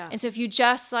 Yeah. And so if you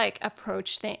just like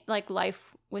approach like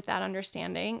life with that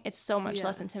understanding, it's so much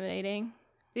less intimidating.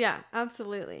 Yeah,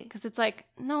 absolutely. Because it's like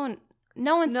no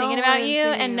one's thinking about you,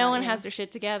 and no one has their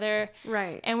shit together.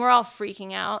 Right. And we're all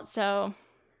freaking out. So,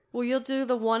 well, you'll do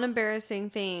the one embarrassing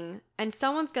thing, and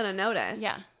someone's gonna notice.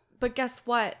 Yeah. But guess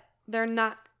what? They're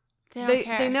not. They don't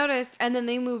care. They noticed, and then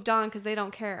they moved on because they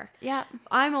don't care. Yeah.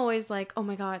 I'm always like, oh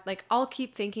my God, like I'll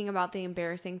keep thinking about the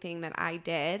embarrassing thing that I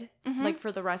did, like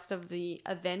for the rest of the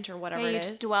event or whatever it is. You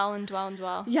just dwell and dwell and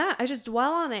dwell. Yeah, I just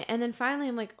dwell on it, and then finally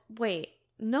I'm like, wait,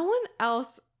 no one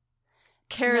else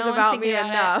cares about me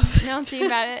enough. No one's thinking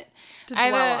about it. To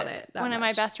dwell on it. One of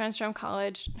my best friends from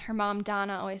college, her mom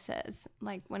Donna always says,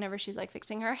 like whenever she's like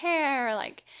fixing her hair or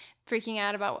like freaking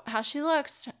out about how she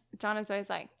looks, Donna's always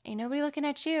like, ain't nobody looking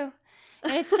at you.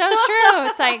 And it's so true.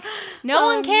 It's like no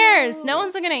one cares. No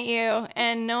one's looking at you,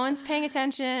 and no one's paying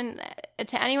attention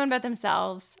to anyone but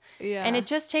themselves. Yeah. And it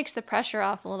just takes the pressure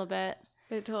off a little bit.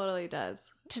 It totally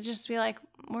does. To just be like,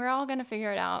 we're all gonna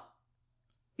figure it out.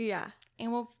 Yeah.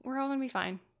 And we're all gonna be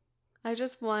fine. I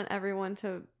just want everyone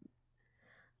to,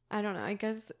 I don't know, I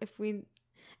guess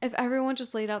if everyone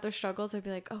just laid out their struggles, I'd be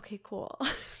like, okay, cool.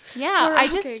 Yeah,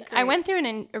 I went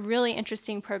through a really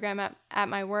interesting program at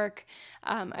my work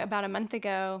about a month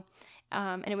ago,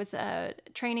 and it was a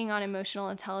training on emotional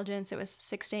intelligence. It was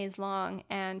 6 days long,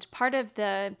 and part of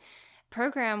the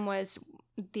program was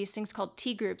these things called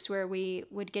T groups, where we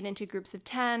would get into groups of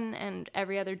 10, and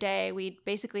every other day we'd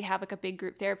basically have like a big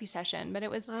group therapy session, but it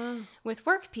was with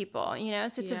work people, you know,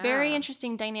 so it's a very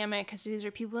interesting dynamic because these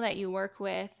are people that you work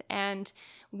with, and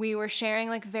we were sharing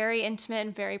like very intimate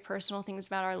and very personal things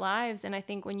about our lives. And I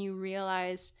think when you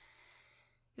realize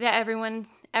that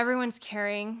everyone's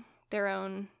carrying their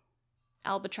own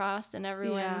albatross, and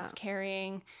everyone's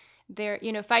carrying their,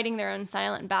 you know, fighting their own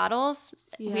silent battles,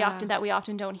 we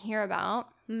often don't hear about.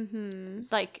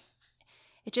 Like,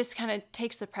 it just kind of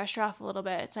takes the pressure off a little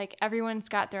bit. It's like everyone's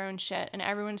got their own shit, and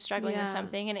everyone's struggling with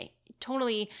something, and it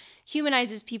totally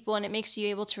humanizes people, and it makes you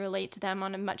able to relate to them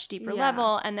on a much deeper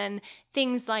level. And then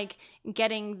things like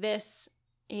getting this,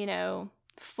 you know,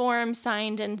 form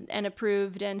signed and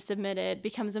approved and submitted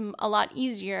becomes a lot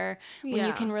easier when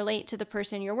you can relate to the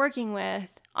person you're working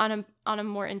with on a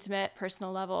more intimate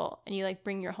personal level, and you like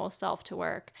bring your whole self to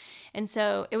work. And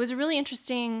so it was a really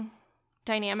interesting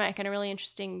dynamic and a really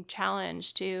interesting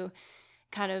challenge to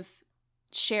kind of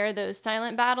share those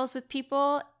silent battles with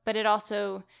people, but it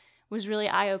also was really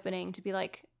eye-opening to be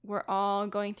like, we're all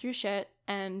going through shit,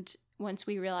 and once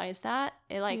we realize that,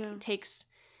 it like takes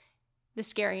the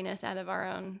scariness out of our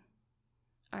own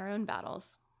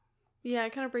battles. Yeah,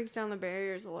 it kind of breaks down the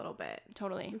barriers a little bit.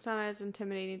 Totally. It's not as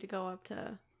intimidating to go up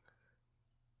to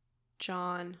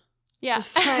John to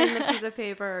sign the piece of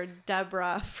paper, or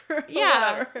Deborah for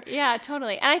whatever. Yeah,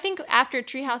 totally. And I think after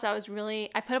Treehouse,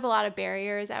 I put up a lot of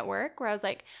barriers at work where I was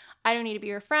like, I don't need to be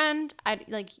your friend.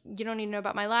 You don't need to know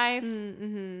about my life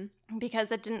because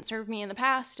that didn't serve me in the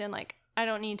past, and like I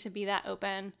don't need to be that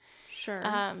open. Sure.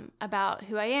 About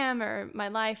who I am or my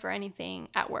life or anything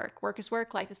at work. Work is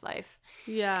work, life is life.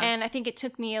 Yeah. And I think it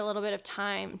took me a little bit of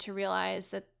time to realize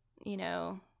that, you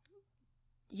know,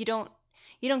 you don't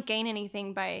gain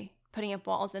anything by putting up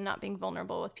walls and not being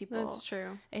vulnerable with people. That's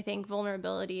true. I think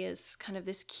vulnerability is kind of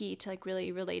this key to like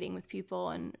really relating with people,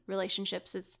 and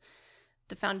relationships is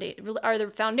the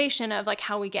foundation of like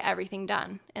how we get everything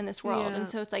done in this world. And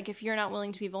so it's like, if you're not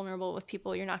willing to be vulnerable with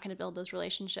people, you're not going to build those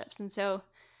relationships. And so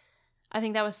I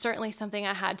think that was certainly something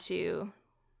I had to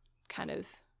kind of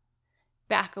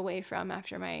back away from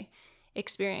after my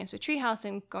experience with Treehouse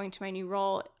and going to my new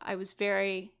role. I was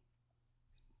very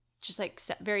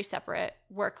separate.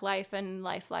 Work life and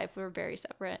life were very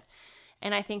separate.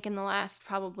 And I think in the last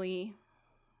probably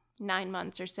 9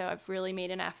 months or so, I've really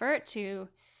made an effort to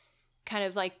kind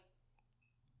of like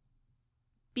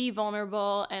be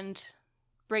vulnerable and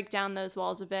break down those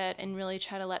walls a bit, and really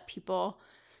try to let people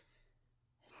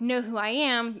know who I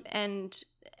am, and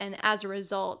as a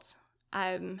result,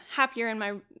 I'm happier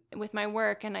with my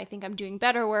work, and I think I'm doing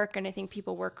better work, and I think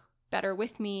people better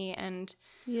with me. And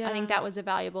Yeah. I think that was a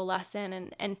valuable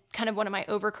lesson and kind of one of my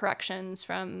overcorrections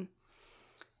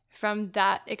from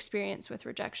that experience with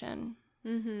rejection.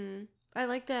 Mm-hmm. I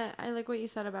like that. I like what you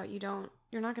said about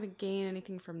you're not going to gain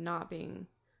anything from not being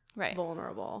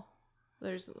vulnerable.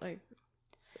 There's like...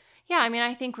 Yeah, I mean,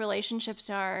 I think relationships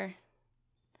are,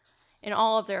 in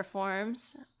all of their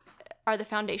forms, are the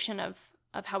foundation of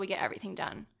how we get everything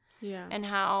done. Yeah. And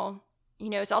how,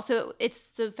 it's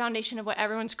the foundation of what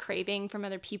everyone's craving from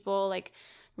other people. Like,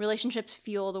 relationships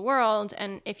fuel the world.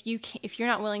 And if you're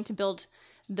not willing to build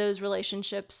those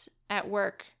relationships at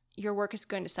work, your work is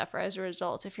going to suffer as a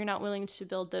result. If you're not willing to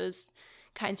build those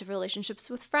kinds of relationships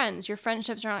with friends, your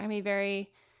friendships are not going to be very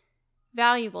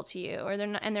valuable to you, or they're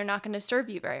not going to serve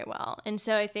you very well. And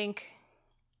so I think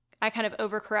I kind of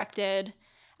overcorrected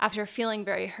after feeling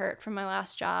very hurt from my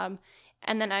last job.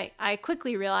 And then I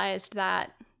quickly realized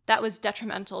that was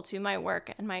detrimental to my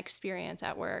work and my experience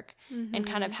at work, and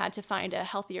kind of had to find a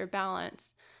healthier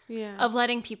balance of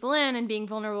letting people in and being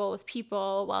vulnerable with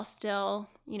people while still,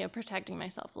 protecting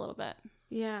myself a little bit.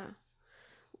 Yeah.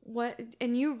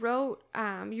 And you wrote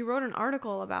an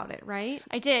article about it, right?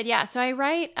 I did, yeah. So I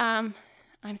write, I'm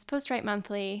supposed to write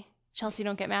monthly. Chelsea,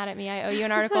 don't get mad at me. I owe you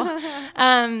an article.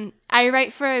 I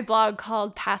write for a blog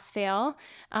called Pass Fail.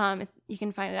 You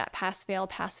can find it at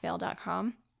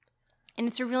passfail.com. And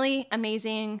it's a really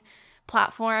amazing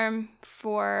platform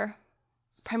for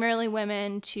primarily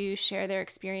women to share their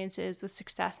experiences with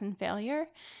success and failure.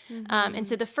 And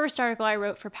so the first article I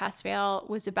wrote for Pass Fail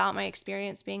was about my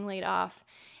experience being laid off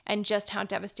and just how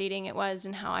devastating it was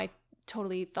and how I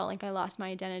totally felt like I lost my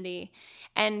identity.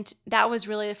 And that was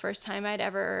really the first time I'd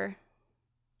ever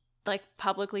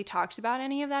publicly talked about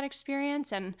any of that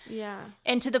experience, and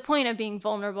to the point of being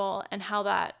vulnerable and how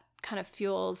that kind of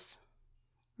fuels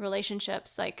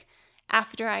relationships. Like,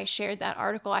 after I shared that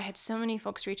article, I had so many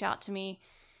folks reach out to me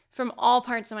from all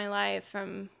parts of my life,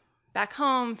 from back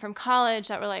home, from college,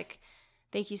 that were like,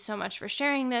 thank you so much for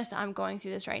sharing this. I'm going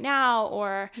through this right now,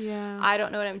 or I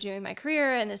don't know what I'm doing with my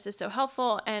career, and this is so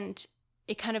helpful. And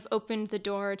it kind of opened the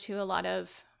door to a lot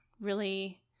of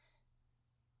really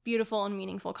beautiful and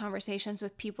meaningful conversations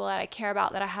with people that I care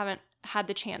about, that I haven't had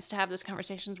the chance to have those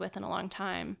conversations with in a long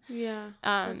time. Yeah,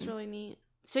 that's really neat.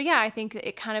 So yeah, I think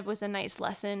it kind of was a nice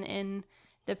lesson in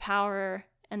the power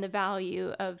and the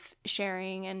value of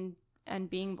sharing and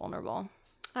being vulnerable.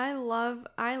 I love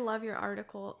your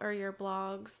article or your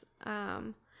blogs.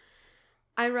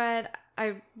 I've read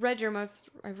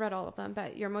all of them,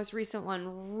 but your most recent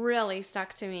one really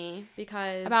stuck to me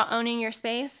because... About owning your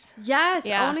space? Yes,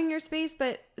 owning your space.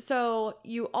 But so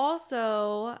you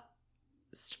also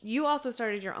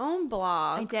started your own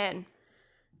blog. I did.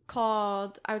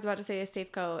 Called, I was about to say a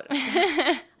safe coat.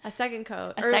 A second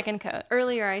coat. Second coat.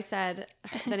 Earlier I said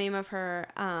the name of her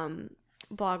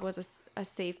blog was a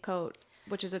safe coat,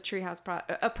 which is a Treehouse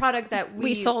a product that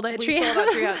we sold at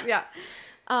Treehouse. Yeah.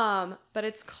 But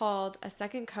it's called A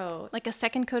Second Coat. Like a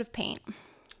second coat of paint.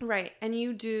 Right. And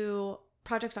you do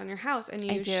projects on your house, and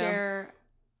you share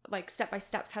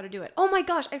step-by-steps how to do it. Oh my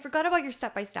gosh, I forgot about your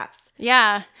step-by-steps.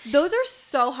 Yeah. Those are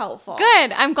so helpful.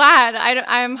 Good. I'm glad.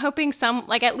 I'm hoping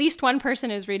at least one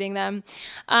person is reading them.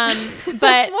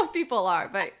 But more people are,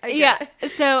 but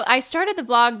So I started the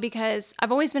blog because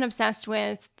I've always been obsessed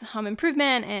with home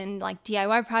improvement and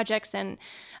DIY projects. And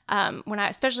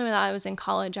especially when I was in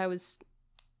college, I was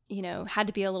had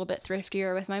to be a little bit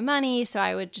thriftier with my money. So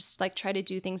I would just try to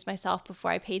do things myself before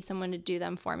I paid someone to do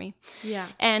them for me. Yeah.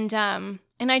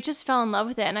 And I just fell in love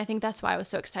with it. And I think that's why I was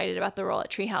so excited about the role at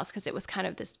Treehouse, because it was kind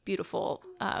of this beautiful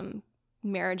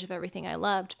marriage of everything I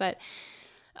loved. But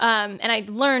and I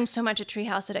learned so much at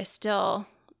Treehouse that I still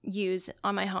use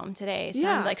on my home today. So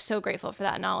I'm so grateful for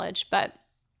that knowledge. But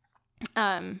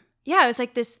it was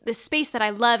this space that I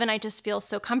love and I just feel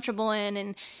so comfortable in,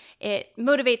 and it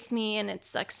motivates me, and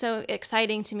it's so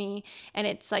exciting to me, and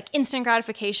it's instant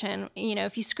gratification.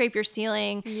 If you scrape your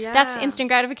ceiling, that's instant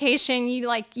gratification.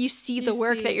 You see the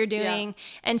work that you're doing.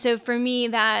 Yeah. And so for me,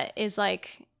 that is I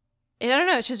don't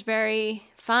know, it's just very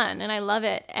fun and I love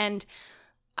it. And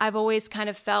I've always kind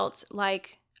of felt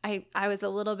like I was a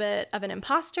little bit of an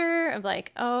imposter of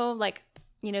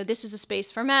this is a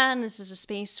space for men. This is a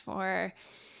space for,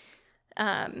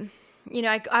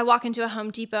 I walk into a Home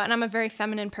Depot, and I'm a very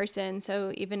feminine person.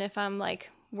 So even if I'm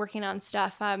working on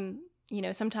stuff,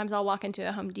 sometimes I'll walk into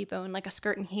a Home Depot in a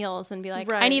skirt and heels and be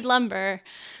like, I need lumber.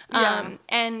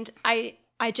 And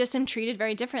I just am treated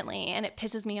very differently, and it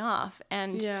pisses me off.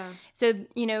 And so,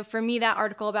 for me, that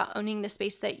article about owning the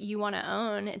space that you want to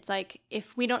own, it's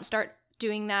if we don't start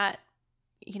doing that,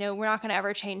 we're not going to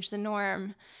ever change the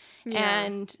norm. Yeah.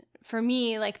 And for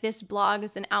me, like this blog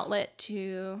is an outlet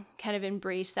to kind of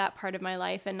embrace that part of my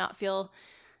life and not feel,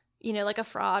 like a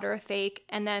fraud or a fake,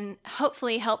 and then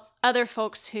hopefully help other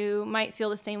folks who might feel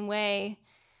the same way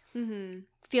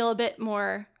feel a bit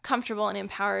more comfortable and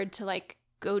empowered to like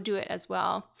go do it as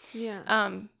well.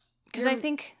 Yeah. Because I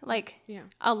think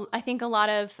I think a lot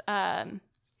of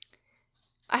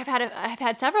I've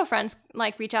had several friends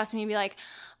like reach out to me and be like,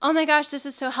 "Oh my gosh, this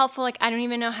is so helpful. Like I don't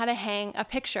even know how to hang a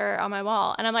picture on my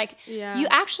wall." And I'm like, "You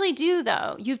actually do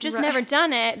though. You've just never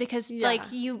done it because like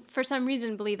you for some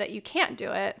reason believe that you can't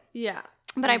do it." Yeah.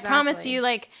 But I promise you,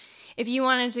 like if you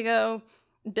wanted to go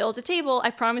build a table, I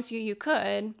promise you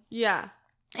could. Yeah.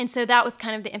 And so that was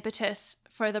kind of the impetus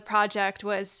for the project,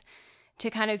 was to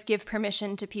kind of give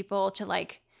permission to people to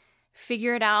like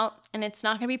figure it out, and it's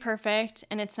not going to be perfect,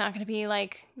 and it's not going to be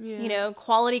like,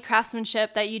 quality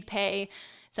craftsmanship that you'd pay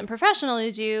some professional to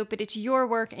do, but it's your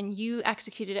work and you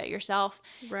executed it yourself.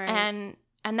 Right.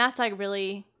 And that's like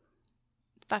really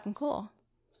fucking cool.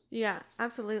 Yeah,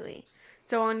 absolutely.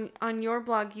 So on your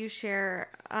blog, you share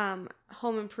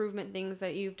home improvement things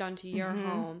that you've done to your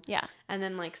home. Yeah. And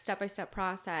then like step-by-step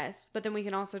process. But then we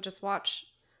can also just watch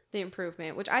the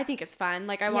improvement, which I think is fun.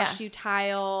 Like I watched you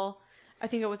tile. I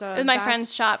think it was with my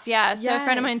friend's shop. Yeah. So a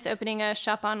friend of mine's opening a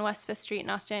shop on West 5th Street in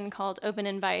Austin called Open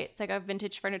Invite. It's like a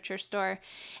vintage furniture store.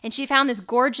 And she found this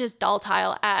gorgeous doll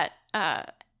tile at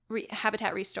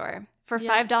Habitat Restore for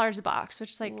 $5 a box,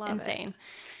 which is like insane.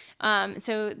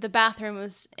 So the bathroom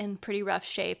was in pretty rough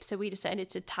shape. So we decided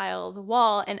to tile the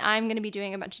wall, and I'm going to be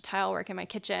doing a bunch of tile work in my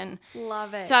kitchen.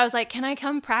 Love it. So I was like, can I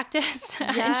come practice?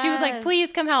 Yes. And she was like,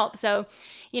 please come help. So,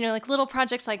 like little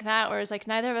projects like that, where it's like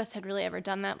neither of us had really ever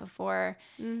done that before.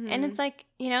 And it's like,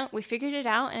 we figured it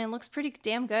out and it looks pretty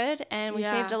damn good. And we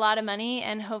saved a lot of money,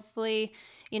 and hopefully,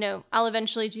 I'll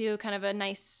eventually do kind of a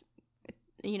nice,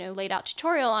 laid out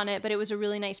tutorial on it, but it was a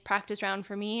really nice practice round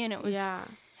for me. And it was,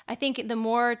 I think the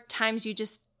more times you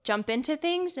just jump into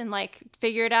things and like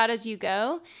figure it out as you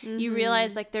go, you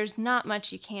realize like there's not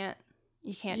much you can't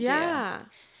do.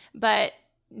 But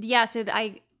so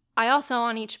I also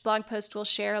on each blog post will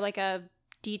share like a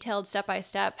detailed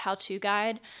step-by-step how-to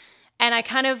guide. And I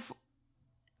kind of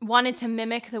wanted to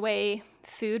mimic the way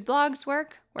food blogs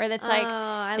work, where that's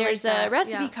like there's a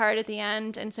recipe card at the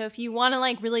end. And so if you want to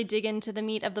like really dig into the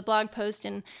meat of the blog post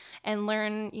and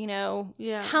learn,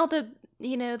 how the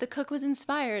cook was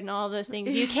inspired and all those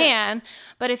things, you can.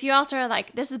 But if you also are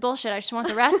like, this is bullshit, I just want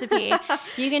the recipe,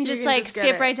 you can just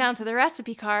skip right down to the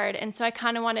recipe card. And so I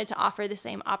kind of wanted to offer the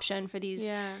same option for these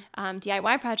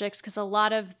DIY projects, because a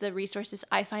lot of the resources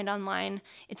I find online,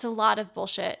 it's a lot of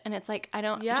bullshit. And it's like,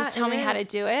 just tell me how to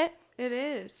do it. It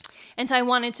is. And so I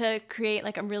wanted to create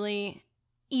like a really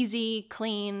easy,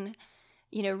 clean,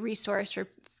 resource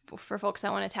for folks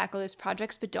that want to tackle those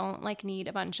projects but don't like need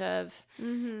a bunch of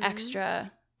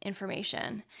extra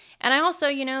information. And I also,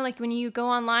 like when you go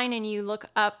online and you look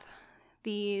up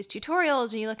these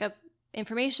tutorials or you look up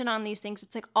information on these things,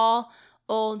 it's like all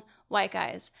old white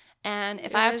guys. And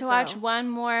if I have to watch one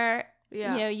more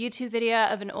YouTube video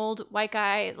of an old white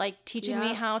guy like teaching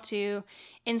me how to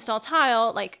install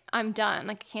tile, like I'm done.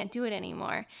 Like I can't do it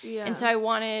anymore. And so I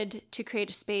wanted to create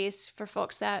a space for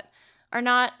folks that are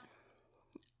not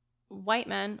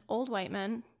old white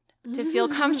men, to feel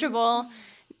comfortable,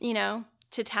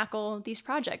 to tackle these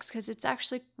projects, because it's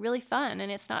actually really fun and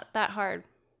it's not that hard.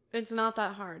 It's not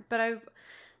that hard. But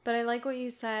I like what you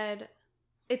said.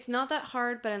 It's not that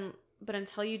hard, but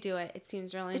until you do it, it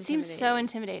seems really intimidating. It seems so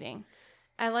intimidating.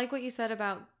 I like what you said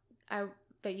about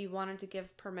that you wanted to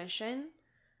give permission.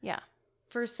 Yeah.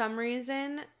 For some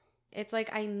reason, it's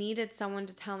like I needed someone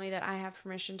to tell me that I have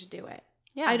permission to do it.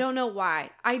 Yeah. I don't know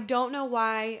why.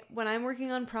 When I'm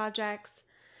working on projects,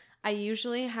 I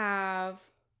usually have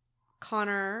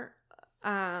Connor,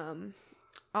 I'll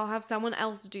have someone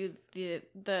else do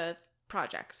the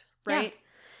project, right? Yeah.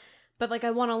 But like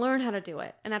I want to learn how to do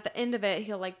it. And at the end of it,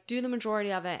 he'll like do the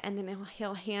majority of it, and then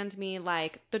he'll hand me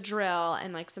like the drill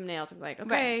and like some nails. I'm like,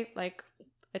 okay, like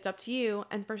it's up to you.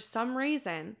 And for some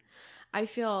reason, I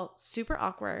feel super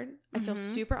awkward. I feel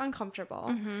super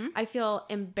uncomfortable. I feel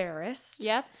embarrassed.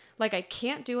 Yep. Like I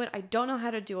can't do it. I don't know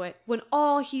how to do it. When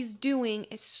all he's doing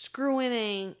is screwing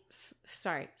in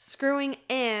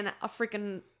a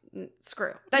freaking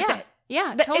screw. That's it.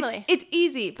 Yeah, totally. It's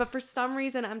easy. But for some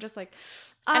reason, I'm just like,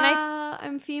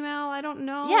 I'm female. I don't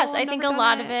know. Yes, I think a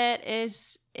lot of it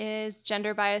is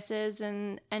gender biases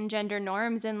and gender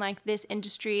norms. And like this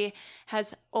industry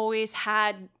has always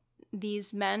had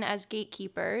these men as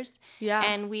gatekeepers. Yeah.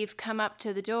 And we've come up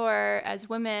to the door as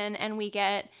women and we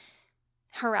get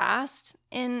harassed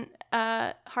in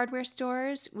hardware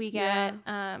stores. We get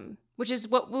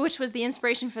which was the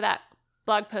inspiration for that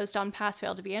blog post on pass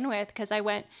fail to begin with, because I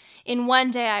went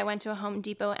to a Home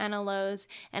Depot and a Lowe's,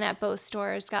 and at both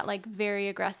stores got like very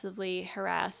aggressively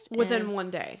harassed within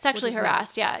one day, sexually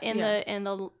harassed, in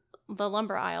the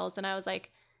lumber aisles, and I was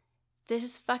like, this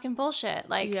is fucking bullshit.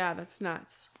 Like, yeah, that's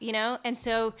nuts. You know, and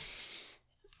so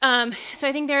I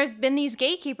think there have been these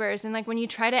gatekeepers, and like when you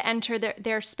try to enter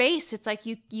their space, it's like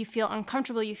you feel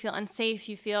uncomfortable, you feel unsafe,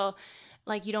 you feel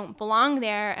like you don't belong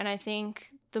there. And I think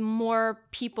the more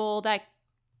people that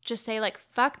just say like,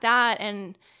 fuck that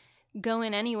and go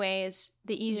in anyways,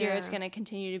 the easier it's going to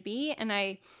continue to be. And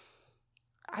I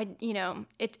you know,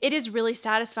 it is really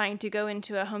satisfying to go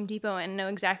into a Home Depot and know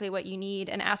exactly what you need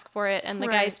and ask for it. And the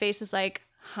guy's face is like,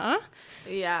 huh?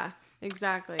 Yeah,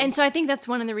 exactly. And so I think that's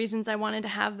one of the reasons I wanted to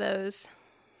have those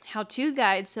how-to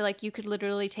guides. So like you could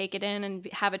literally take it in and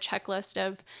have a checklist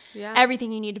of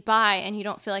everything you need to buy, and you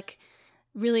don't feel like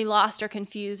really lost or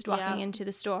confused walking into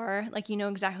the store. Like, you know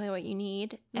exactly what you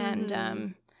need. Mm-hmm.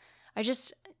 And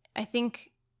I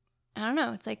think, I don't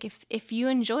know, it's like if you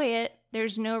enjoy it,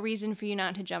 there's no reason for you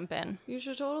not to jump in. You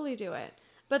should totally do it.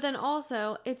 But then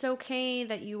also, it's okay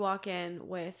that you walk in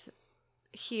with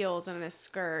heels and a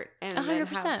skirt and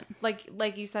 100%. Then have,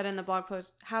 like you said in the blog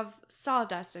post, have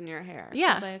sawdust in your hair.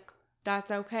 Yeah. It's like,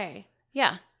 that's okay.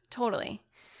 Yeah, totally.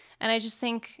 And I just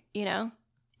think, you know,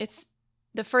 it's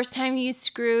the first time you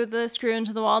screw the screw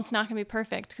into the wall, it's not going to be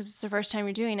perfect because it's the first time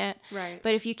you're doing it. Right.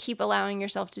 But if you keep allowing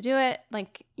yourself to do it,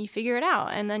 like, you figure it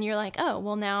out. And then you're like, oh,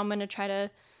 well, now I'm going to try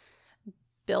to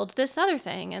build this other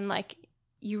thing. And like,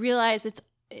 you realize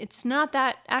it's not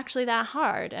that actually that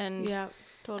hard. And yeah,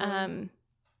 totally.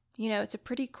 You know, it's a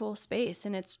pretty cool space,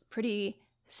 and it's pretty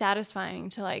satisfying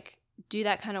to like do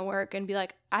that kind of work and be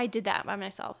like, I did that by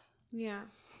myself. Yeah.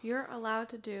 You're allowed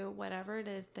to do whatever it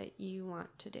is that you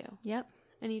want to do. Yep.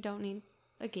 And you don't need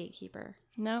a gatekeeper.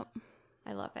 Nope.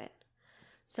 I love it.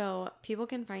 So people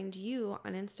can find you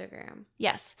on Instagram.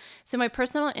 Yes. So my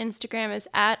personal Instagram is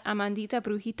at Amandita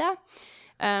Brujita,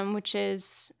 which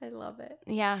is... I love it.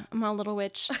 Yeah, I'm a little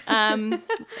witch.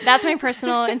 That's my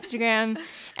personal Instagram.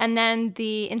 And then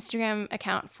the Instagram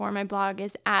account for my blog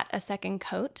is at A Second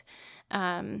Coat.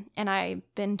 And I've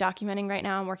been documenting right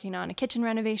now. I'm working on a kitchen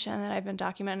renovation that I've been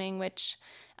documenting, which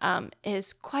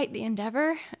is quite the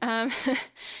endeavor.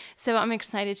 So I'm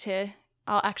excited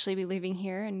I'll actually be leaving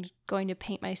here and going to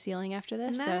paint my ceiling after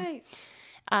this. Nice.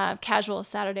 So casual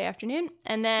Saturday afternoon.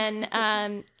 And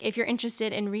then if you're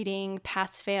interested in reading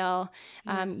Pass Fail,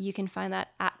 you can find that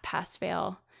at Pass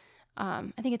Fail.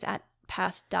 I think it's at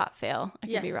pass.fail. I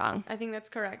could be wrong. I think that's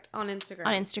correct. On Instagram.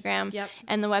 On Instagram. Yep.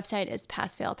 And the website is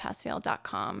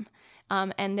passfail.com.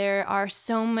 And there are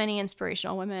so many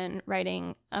inspirational women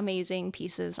writing amazing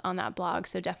pieces on that blog.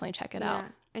 So definitely check it out.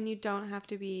 And you don't have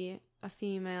to be a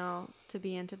female to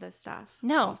be into this stuff.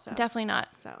 No, also. Definitely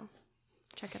not. So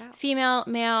check it out. Female,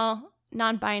 male,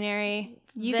 non-binary.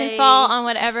 You can fall on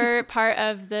whatever part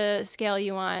of the scale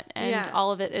you want. And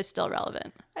all of it is still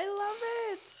relevant. I love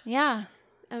it. Yeah.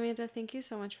 Amanda, thank you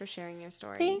so much for sharing your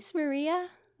story. Thanks, Maria.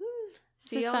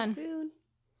 See y'all soon.